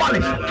be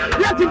abolished.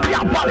 Let it be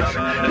abolished.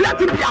 Let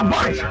it be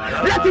abolished.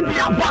 Let it be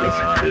abolished.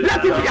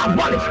 Let it be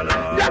abolished.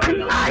 Let it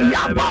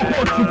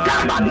Ayabaho to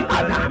Kaba the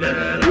other.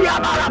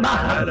 Yabaraba.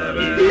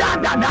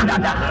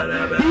 Yadadada.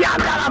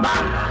 Yadaraba.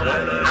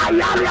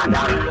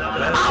 Ayariada.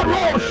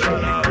 Aroshi.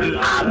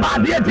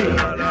 Abadiete.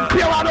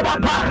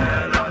 Yawarabapa.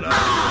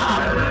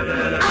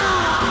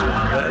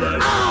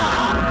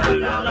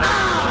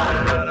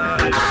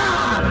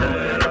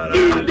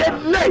 In the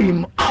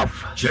name of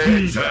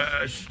Jesus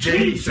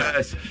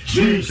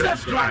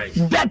Christ.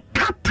 The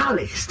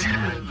catalyst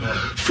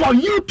for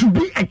you to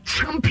be a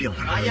champion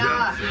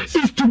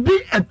is to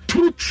be a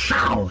true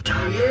child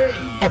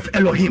of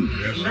Elohim.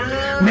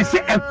 May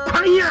say a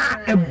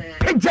choir, a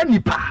pagya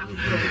nipa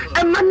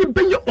ɛma ne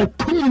bɛyɛ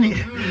okumini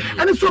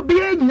ɛne so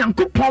bɛyɛ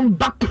nyankopɔn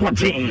ba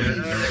korɔgyen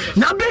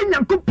na bɛyɛ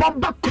nyankopɔn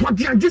ba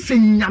korɔgyen agye sɛ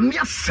nyame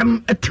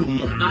asɛm atiw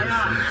mu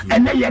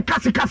ɛnɛ yɛ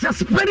kase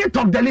spirit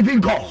of the living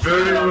God.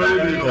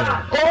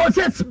 Oh,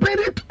 say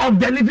spirit of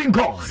the living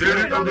God.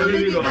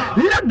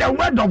 Let the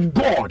word of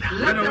God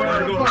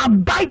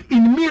abide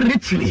in me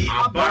richly.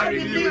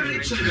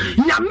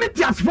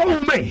 Nyamitias for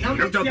me.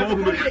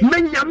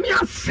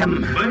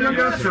 Menyamiasem.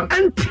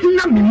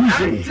 Antina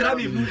mimuse.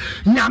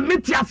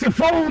 Nyamitias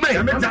for me.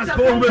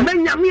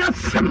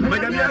 Menyamiasem.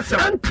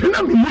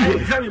 Antina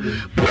mimuse.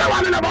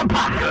 Pura na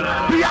bampa.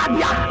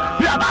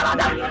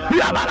 Piabalada.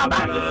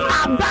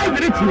 Abide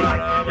richly.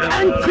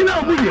 Antina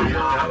mimuse.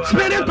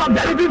 Spirit of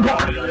the living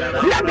God.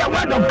 Let the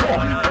word of God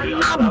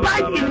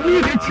abide in me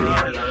richly.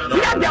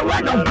 Let the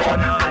word of God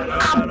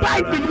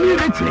abide in me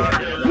richly.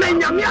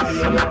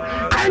 Menyamiasem.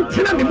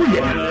 Antina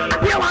mimuse.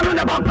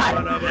 Piabalada bampa.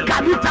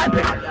 Can you type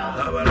it?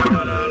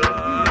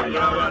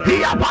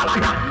 Ia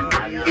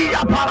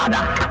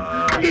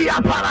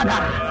parada,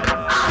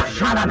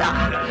 asharada,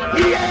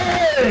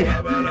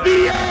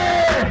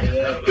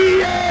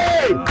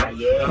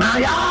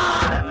 Maya,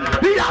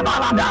 ia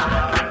balada,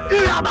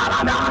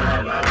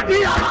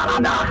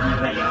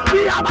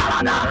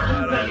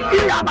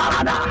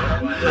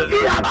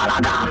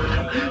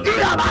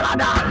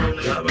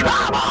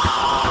 come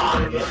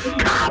on,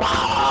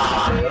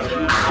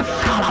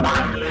 asharada,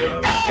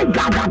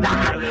 gada,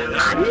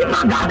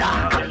 animagada,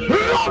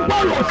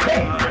 robolose,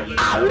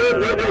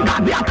 alibidi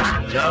gadiata.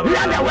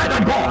 Let the word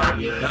of God.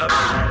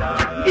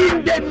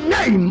 In the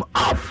name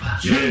of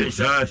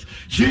Jesus.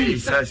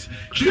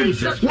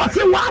 What's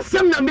the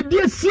wasem na me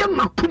dear see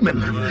makumem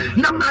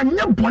na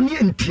manya boni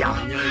entia.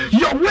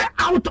 Your way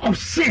out of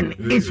sin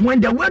is when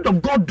the word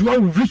of God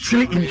dwells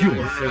richly in you.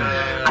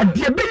 And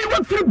the ability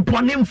to free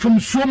bonim from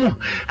sumo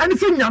and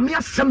it's in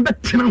Yamia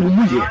Sembetina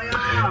Humuye.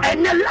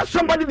 And then let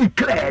somebody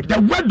declare the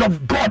word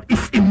of God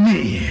is in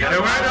me.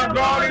 The word of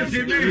God is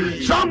in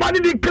me. Somebody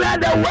declare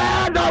the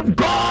word of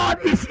God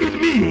is in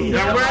me.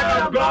 The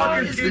word of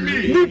God is in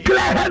me.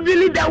 Declare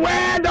heavily the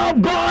word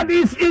of God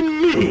is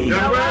in me. The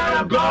word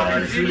of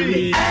God is in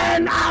me.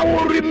 And I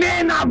will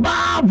remain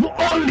above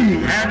only.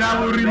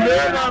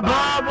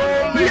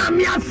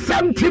 Nyamia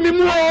sentimi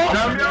mo.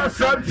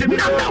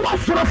 Nyamia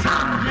wasrosa.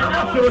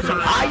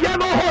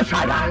 Ayemo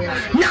hosada.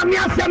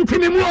 Nyamia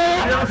sentimi mo.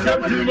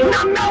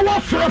 Nyamia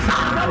wasrosa.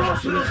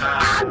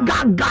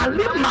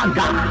 Agagali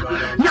maga.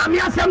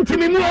 Nyamia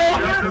sentimi mo.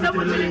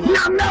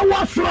 Nyamia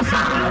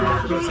wasrosa.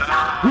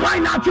 Why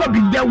not you be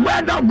the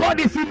word of God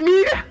is in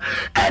me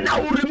and I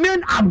will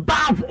remain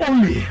above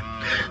only.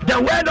 The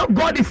word of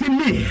God is in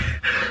me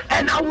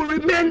and I will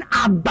remain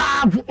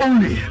above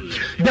only.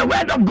 The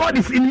word of God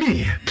is in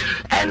me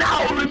and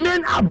I will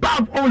remain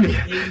above only.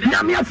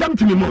 Nyamia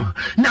something more.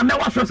 Nyamia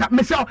was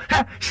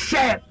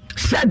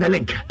share the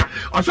link.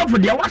 Also for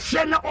the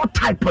share na all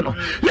type no.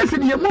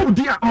 Listen, you move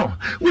there on.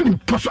 We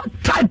need to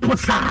type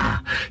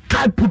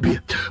type be.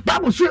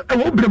 Bible say e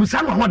wo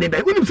bremusa no ho de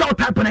be. We need to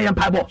type na yam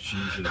bible.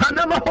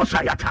 Na ma ho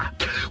sayata.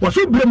 Was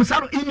so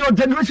bremusa in your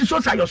generation so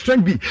say your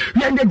strength be.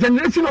 We are in the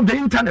generation of the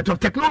internet of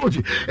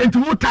technology. And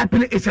to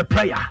typing is a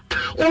prayer.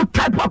 All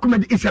type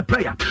document is a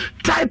prayer.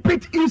 Type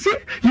it. You see.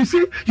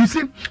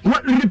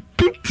 What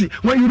repeat?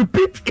 When you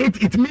repeat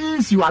it, it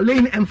means you are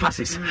laying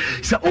emphasis.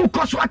 So all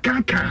cause what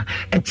can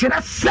and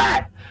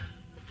say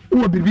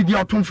wo bibi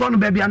dia otonfo no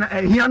ba bia na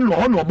ehia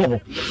no no obo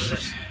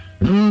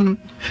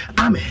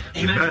Amen.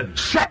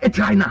 Share it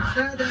right now.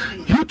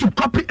 YouTube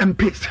copy and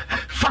paste.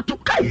 Fatu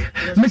kai.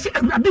 Mesi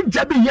Ewurade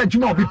jabi ye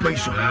adwuma obi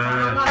praise.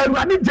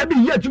 Ewurade jabi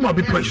ye adwuma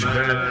obi praise.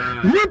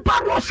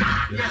 Libarosa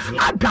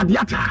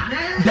agadiata.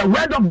 The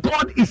word of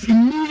God is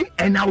in me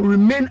and I will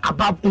remain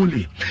above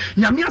only.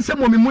 Nyame asem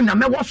mo mu na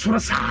me wo soro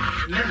sa.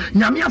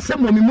 Nyame asem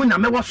mo mu na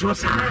me wo soro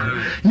sa.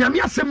 Nyame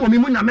asem mo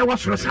mu na me wo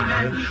soro sa.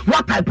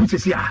 What I put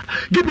is here.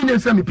 Give me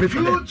names, let me pray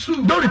for them.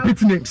 Don't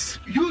repeat names.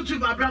 YouTube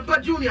Abrapa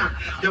Junior.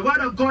 The word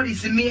of God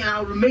is in me and I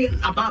will remain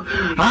above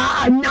only.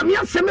 Nyame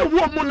asem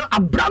wo mu no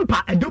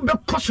Abrampa edo be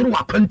kosoro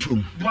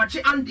wakwantum.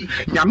 Boachi Andy.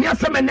 Nyame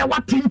asem ne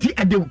watinti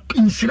edo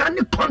insira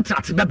ne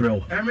contract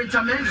bebrel.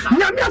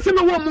 Nyame asem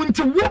wo mu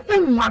nti wo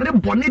unware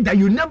bone that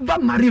you never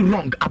marry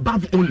wrong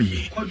above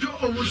only.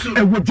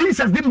 And with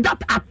Jesus name,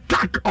 that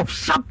attack of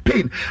sharp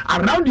pain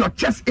around your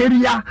chest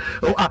area,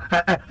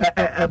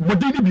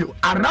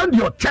 around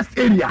your chest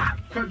area.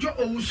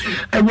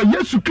 And when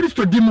Jesus Christ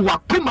dim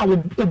wakoma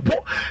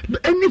obo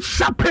any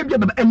sharp pain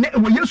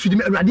and when Jesus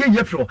dim erade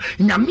yefro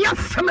nyame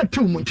asema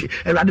te munti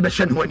erade be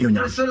hye ne ho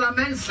anyonya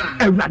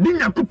erade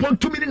yakupon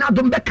tumi na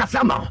dom be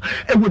kasama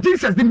and with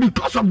Jesus dim,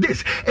 because of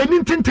this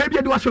anything time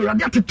you do so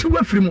erade atetew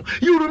afiri mu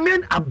you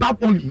remain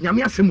above only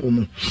nyame asema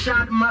mu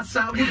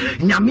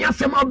nyame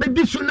asema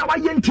obedi so na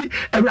wayenti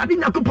erade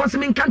yakupon se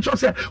men kan cho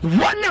se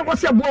one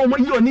was a boy mo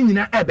yi oni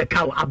nyina ebe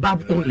kaw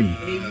above only.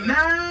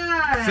 Amen.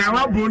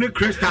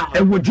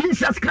 with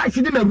Jesus Christ,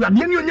 you will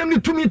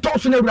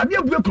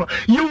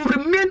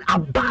remain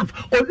above.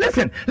 Oh,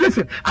 listen,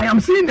 I am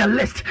seeing a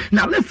list.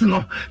 Now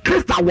listen,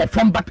 Crystal will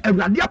form, but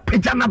and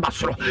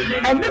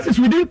this is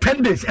within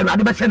 10 days. And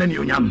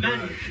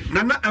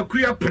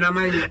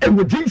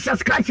with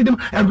Jesus Christ,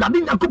 and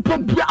Rabin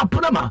Yakupon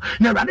Apunama,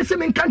 now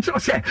Radisson Country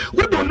say,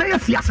 we don't know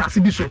if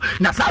Yassasibiso,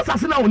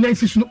 Nasasasina or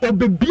Nancy or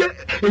Baby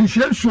and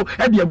Shensu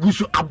and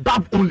Yagusu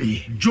above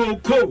only.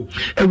 Joko,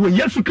 and when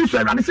Yesu Christ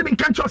and Radisson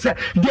Country say,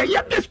 they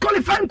are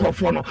disqualifying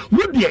Kofono,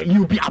 would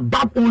you be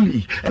above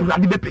only and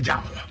Radibe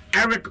Pejam?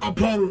 Eric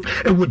upon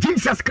with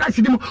Jesus Christ,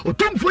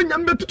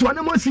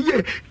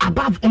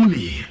 above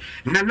only.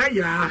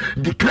 Nanaya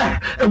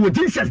declare with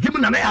Jesus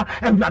given Nanaya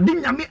and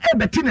Radin Yami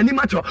Ebertin and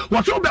Imacho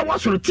was over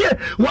was it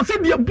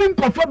the boom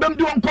of them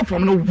doing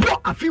from no war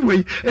a few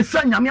way a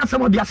son Yamia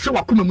some of the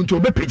Asawakuma to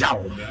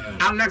Bepejao.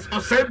 Alex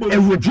Osebo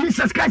and with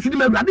Jesus Christ in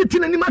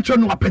Raditin and Imacho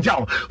no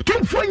Pejao.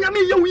 Tom for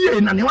Yami Yoye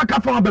and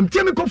Niwaka for them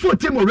Timiko for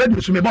Tim already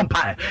to me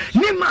vampire.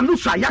 Nima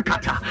Nusa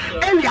Yakata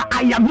Elia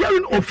I am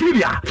hearing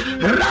Ophelia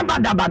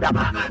Rabadaba.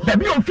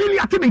 Baby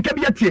Ophelia Tim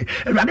Kabiati,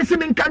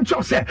 Radissim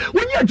Cancho say,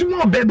 when you do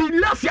more baby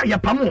last year,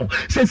 Yapamo,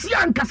 says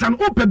Yankas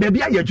and open baby,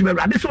 Yajuma,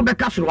 Radiso the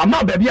castle, or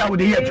more baby out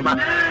the Yajuma.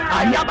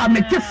 I have a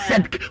make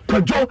said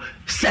Kojo,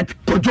 set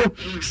Kojo,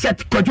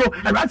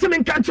 and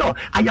Radissim Cancho.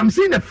 I am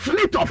seeing a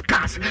fleet of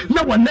cars.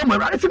 No one never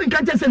Radissim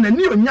Cancho and the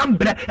new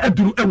Yambre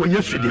Edu Ewa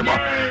yesterday.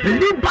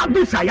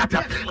 Libadu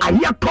Sayata, I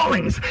hear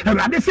Collins, and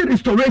Radissim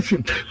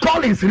restoration,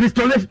 Collins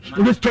restoration,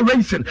 and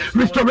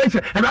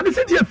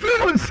Radissim the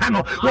fluent son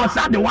was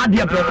at the one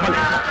dear bro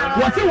college.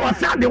 Was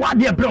at the one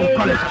dear bro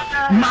college.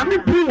 Mammy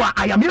Brewer,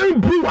 I am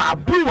hearing Brewer,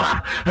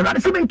 and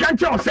Radissim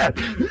Cancho said,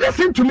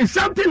 listen to me,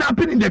 something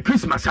happened in the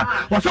Christmas.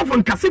 Was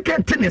often Kasika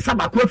and Tennis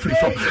Sabako free.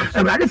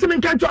 And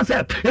Radissim Cancho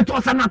said, it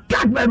was an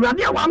attack by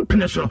Radia one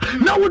peninsula.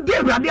 Now would they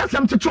Radia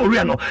some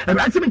tutorial, and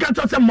Radissim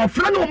Cancho said, more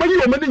friend or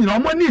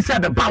money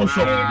said the bounce.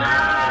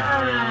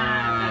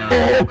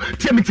 Oh,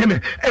 Timmy,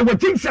 and with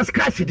Jesus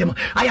Christ,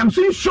 I am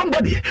seeing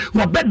somebody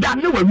who bet that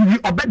no one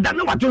or bet that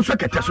no one don't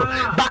second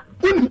but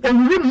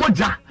only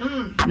Moja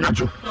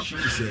Anajo.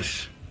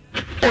 Jesus.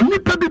 Only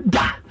Pebby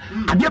da,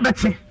 I dear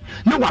Betsy,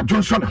 no one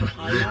Johnson,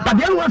 but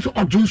the other ones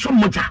of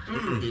Johnson Moja.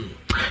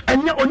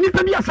 And now only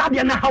Pebby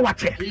Asadia na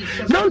Hawache.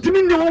 Now to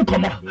me, no one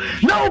come on.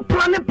 Now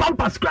planet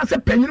Pampas, class a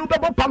penny,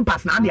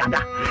 Pampas,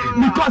 Nadiada.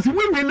 Because we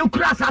will look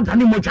crass at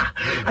Animoja.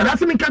 And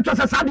that's me catch us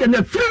a Sadia and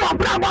the few of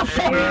Bravo.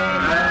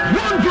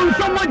 Won't do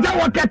so much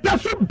our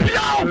Katasu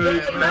Piao.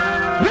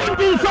 Won't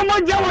do so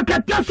much our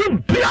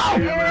Katasu Piao.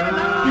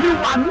 You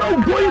are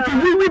not going to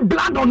really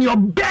blood on your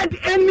bed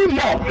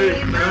anymore.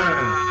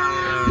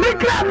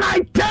 Declare my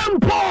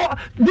temple.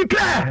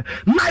 Declare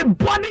my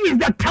body is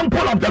the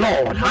temple of the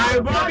Lord. My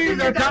body is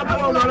the temple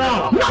of the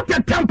Lord. Not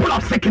the temple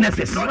of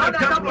sicknesses. Not the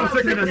temple of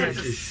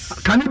sicknesses.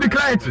 Can you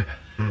declare it?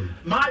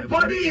 My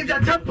body is the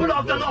temple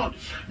of the Lord,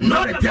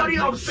 not a body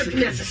of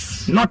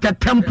sicknesses. Not a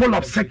temple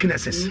of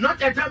sicknesses.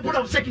 Not a temple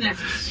of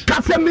sicknesses.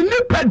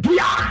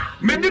 Kaseminipedia.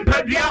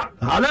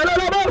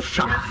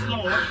 Hallelujah.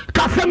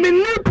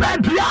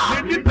 Kaseminipedia.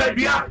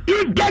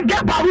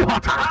 Igege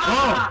baruhota.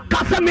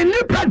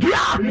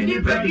 Kaseminipedia.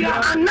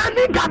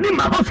 Anani gadi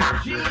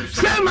mahosa.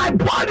 Say my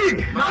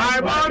body.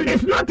 My body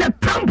is not a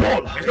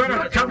temple. It's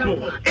not a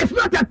temple. It's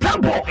not a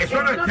temple. It's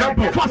not a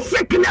temple for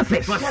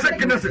sicknesses. For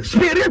sicknesses.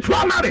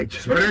 Spiritual marriage.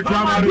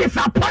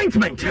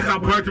 Disappointment.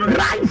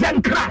 Rise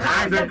and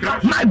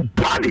crash. My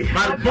body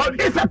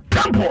is a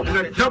temple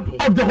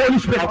of the Holy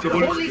Spirit.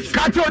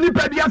 Catch on the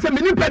pedia, say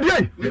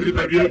minipedia.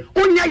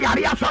 Unya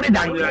yaria sorry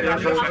die.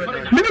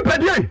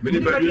 Minipedia.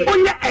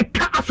 Unya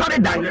eka sorry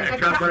die.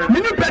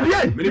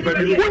 Minipedia.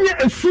 Unya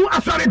esu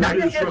sorry die.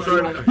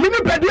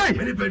 Minipedia.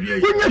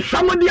 Unya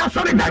shamodi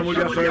sorry die.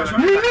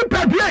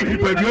 Minipedia.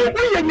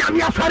 Unya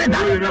nyamia sorry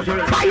die.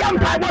 Fire and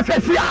power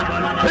says here.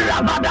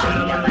 Rabada.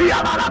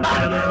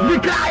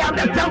 I am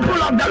the temple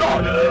of the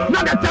Lord,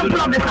 not the temple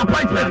of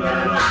disappointment.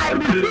 I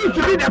refuse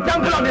to be the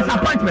temple of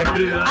disappointment.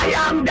 I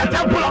am the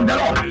temple of the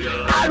Lord.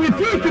 I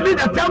refuse to be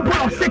the temple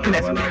of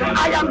sickness.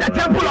 I am the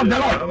temple of the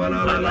Lord.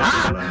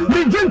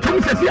 Minjin to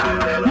me says say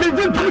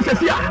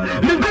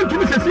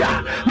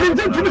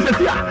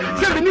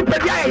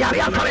minipedia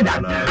yaria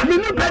solida.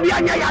 Minipedia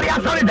yaria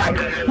solida.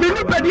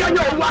 Minipedia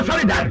yaria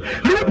solida.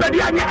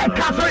 Minipedia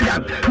eka solida.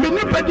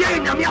 Minipedia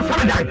nyamia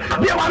solida.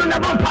 You are the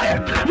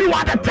vampire. You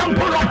are the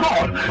temple of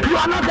God. You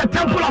are not the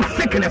temple of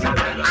sickness.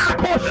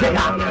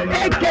 Akosea,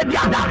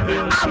 Ekediada,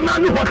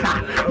 Amanuhosa.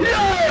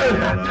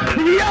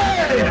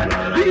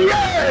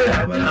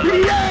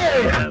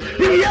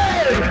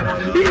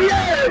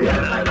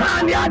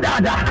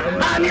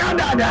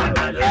 Aniadada,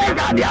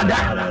 Egadiada,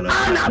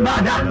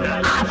 Anabada,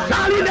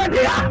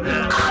 Asalidea,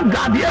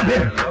 Agadiebe,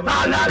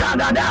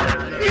 Aladada,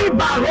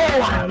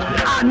 Ibaroa,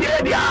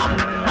 Anedia,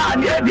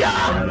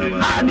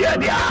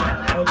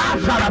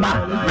 Asalaba.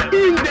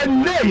 In the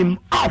name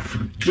of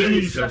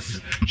Jesus.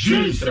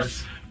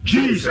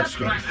 Jesus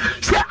Christ.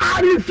 Say,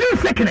 I refuse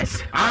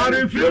sickness. I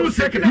refuse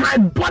sickness. My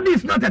body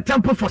is not a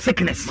temple for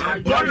sickness. My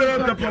body is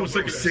not a temple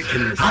for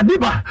sickness.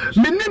 Adiba,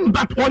 meaning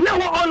but on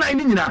our online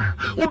in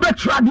Uber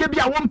Tradia be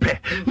a wumpe.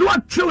 No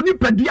what tell you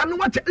pedia, no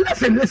what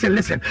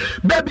listen.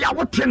 Baby, I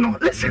want to know,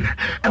 listen,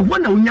 and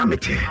one of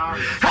Yamete.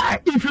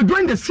 If you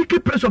join the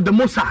secret place of the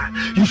Most High,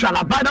 you shall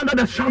abide under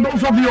the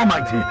shadows of the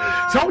Almighty.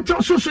 So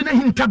tell Susune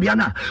in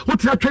Tabiana,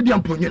 what's that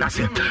Tradian Punina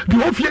say?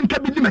 The Ophian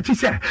Cabin Machi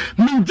say,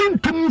 Minjin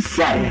to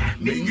say.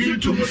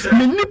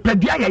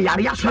 Minipedia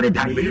yaria sorry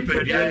die.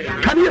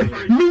 Can you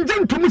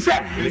minjin to me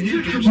say?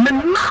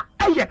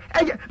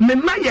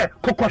 Memaye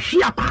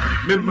kokoshiakwa.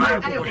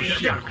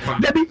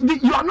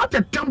 You are not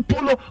a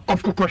temple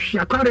of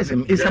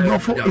kokoshiakwarism. It's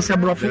a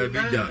brofo.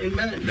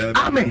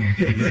 Amen.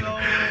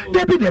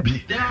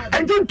 Debbie.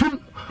 And then to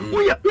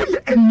you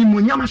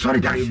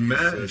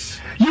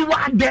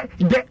are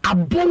the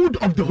abode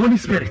of the Holy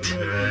Spirit.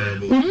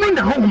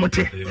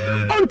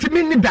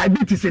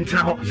 Diabetes in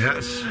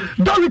yes.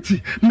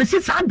 Dorothy,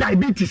 Mrs.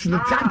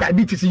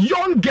 Diabetes,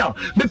 young girl,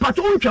 the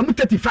patron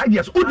 35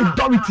 years old.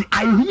 Dorothy,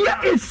 I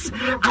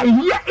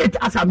hear it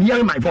as I'm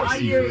hearing my voice.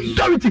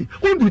 Dorothy,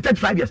 only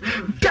 35 years.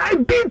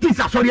 Diabetes,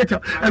 sorry,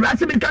 and I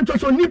said, we can't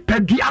also need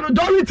pediano.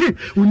 Dorothy,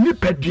 we need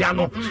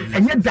pediano,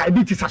 and yet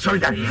diabetes, sorry,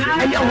 that,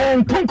 and your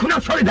home,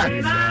 Kunkuna, sorry, that.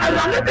 And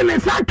I let them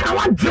inside, can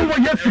I do what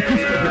you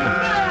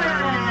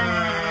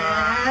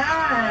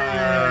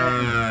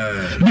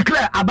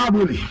declare above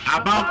only.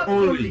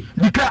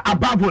 Declare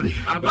above only.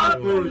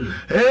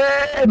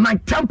 Hey, my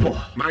temple.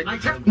 My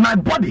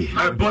body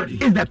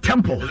is the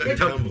temple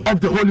of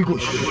the Holy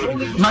Ghost.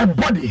 My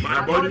body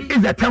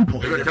is the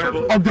temple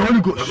of the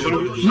Holy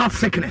Ghost, not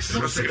sickness.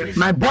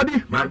 My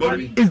body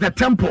is the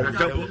temple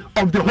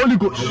of the Holy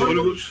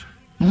Ghost.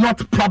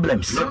 Not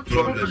problems.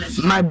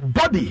 My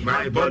body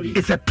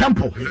is a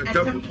temple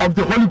of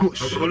the Holy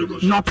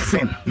Ghost, not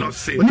sin.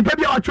 When you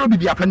pay your children,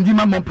 be a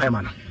pandima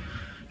mompemana.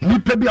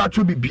 Nipe bi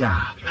acho bibia.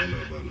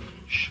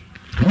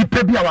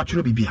 Nipe bi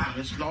acho bibia.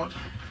 Yes, Lord.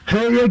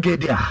 Hey,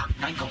 Gedia.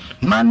 My God.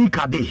 Mani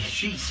Kade.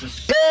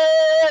 Jesus.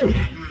 Hey.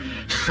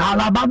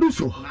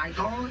 Salabaduso. My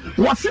God.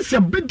 What is a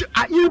bit?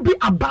 You be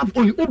above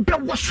or you be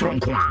what's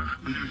wrong?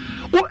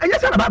 Oh,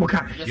 yes, the Bible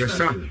can. Yes,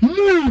 sir.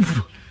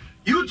 Move.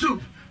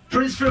 YouTube.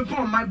 Prince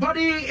Frimpong, my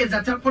body is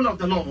a temple of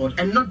the Lord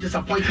and not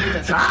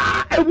disappointment.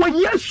 And when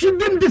yes, you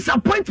didn't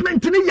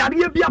disappointment in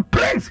the be a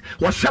prince.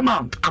 What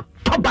Shema?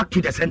 Come back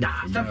to the sender.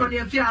 Stephanie,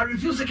 I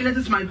refuse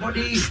sickness my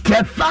body.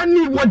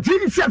 Stephanie, what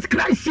Jesus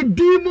Christ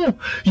demo,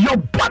 your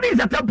body is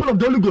a temple of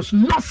the Holy Ghost,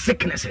 not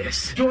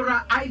sicknesses.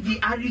 Dora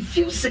Ivy, I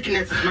refuse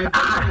sickness. My body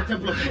is a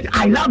temple of the Lord.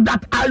 I love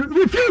that. I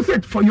refuse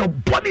it, for your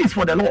body is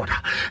for the Lord.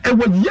 And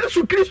when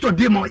Jesus Christ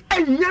demo,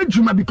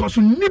 because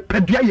you need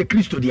Pedia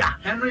Christo dia.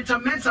 Henrietta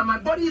Mensah, my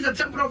body is a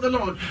temple of the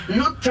Lord,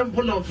 not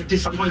temple of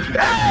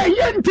disappointment. Hey,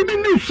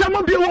 Yentimini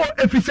Shamabio,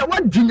 if it's a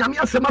what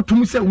Jinamia Sama to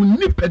me say, we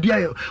need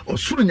Pedia or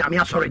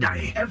Surinamia, sorry, die.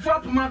 And for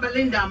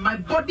Belinda, my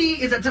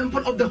body is a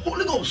temple of the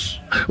Holy Ghost.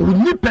 We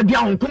need Pedia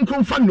on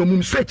Concron Fan no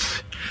Moon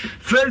Search.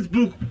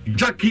 Facebook,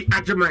 Jackie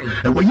Ajaman.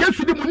 And when yes,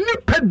 we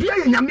need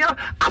Pedia Yamia,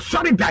 a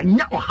sorry,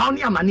 Dania or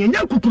Hania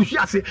Mania,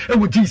 Kukushase,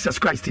 and with Jesus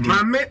Christ.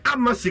 Mame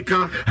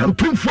Amasika, and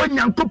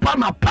Pumfonia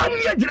Kupama,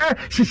 Pamia,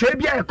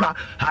 Sisabia,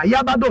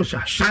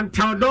 Hayabadosha,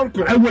 Chantal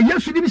Donko. And when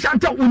yes, we need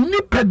Chantal, we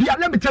need Pedia.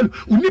 Let me tell you,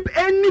 we need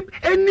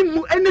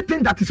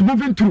anything that is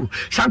moving through.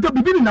 Chantal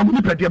Bibini, we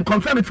need Pedia.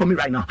 Confirm it for me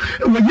right now.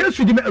 And when yes,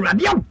 we need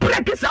Radia,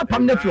 break it up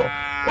on the floor.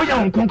 Oh, you're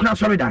on Concron,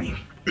 sorry, dying.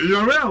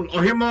 Laurel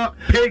Ohima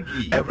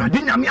Peggy.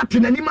 Radina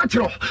Miatin and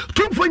Imatro.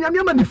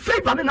 Tumfoyama the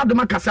favor and the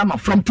Makasama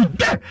from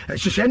today.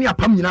 Shishania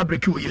Pamina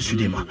break you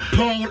Yesudima.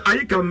 Paul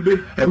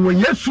Ayakambe. And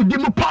when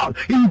Yesudima Paul,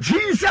 in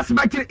Jesus'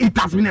 mighty it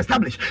has been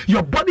established.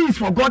 Your body is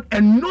for God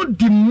and no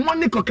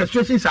demonic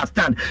orchestration shall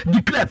stand.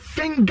 Declare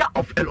finger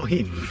of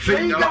Elohim.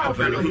 Finger of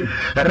Elohim.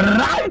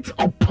 Right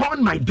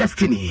upon my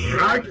destiny.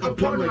 Right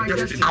upon my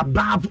destiny.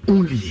 Above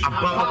only.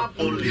 Above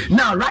only.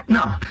 Now, right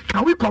now,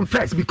 can we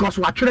confess because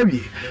we are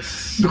trevi?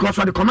 Because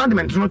what the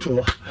commandment not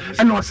to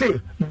and I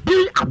say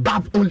be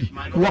above only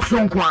was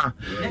wrong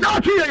now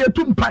to you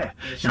tumpai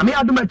na me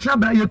aduma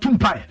china you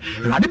tumpai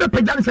rade be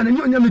pagani se na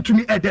nyo nyame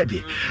tumi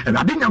edede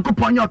rade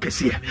nyankopon nya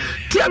okese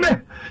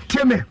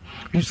tie me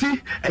you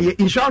see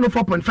Insha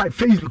 104.5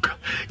 Facebook,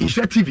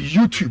 Insha TV,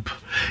 YouTube,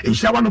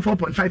 Insha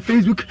 104.5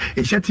 Facebook,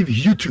 Insha TV,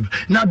 YouTube.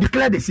 Now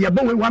declare this. You're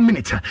born 1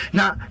 minute.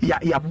 Now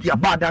you're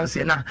bad dance.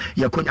 Now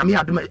you're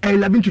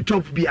 11 to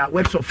 12 be a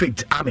words of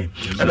faith. Amen.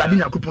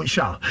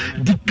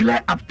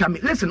 Declare after me.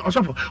 Listen.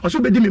 Also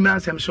be me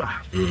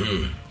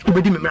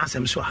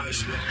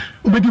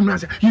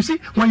you see,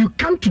 when you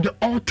come to the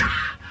altar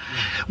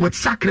with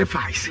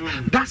sacrifice,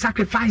 that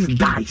sacrifice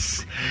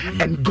dies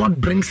and God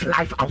brings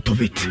life out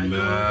of it.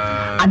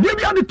 And then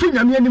the two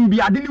Yamian be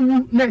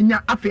Adinu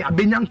Nanya Afe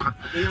Abenyanka.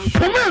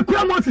 Poma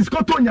Kramos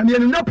Cotonia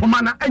and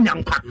Napomana and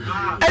Yanka.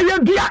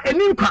 And Dia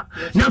and Inka.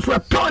 Now for a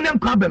torn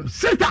problem,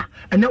 sister,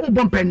 and the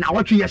Ubompen now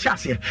what you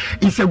yashasi.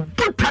 It's a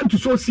good time to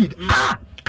sow seed.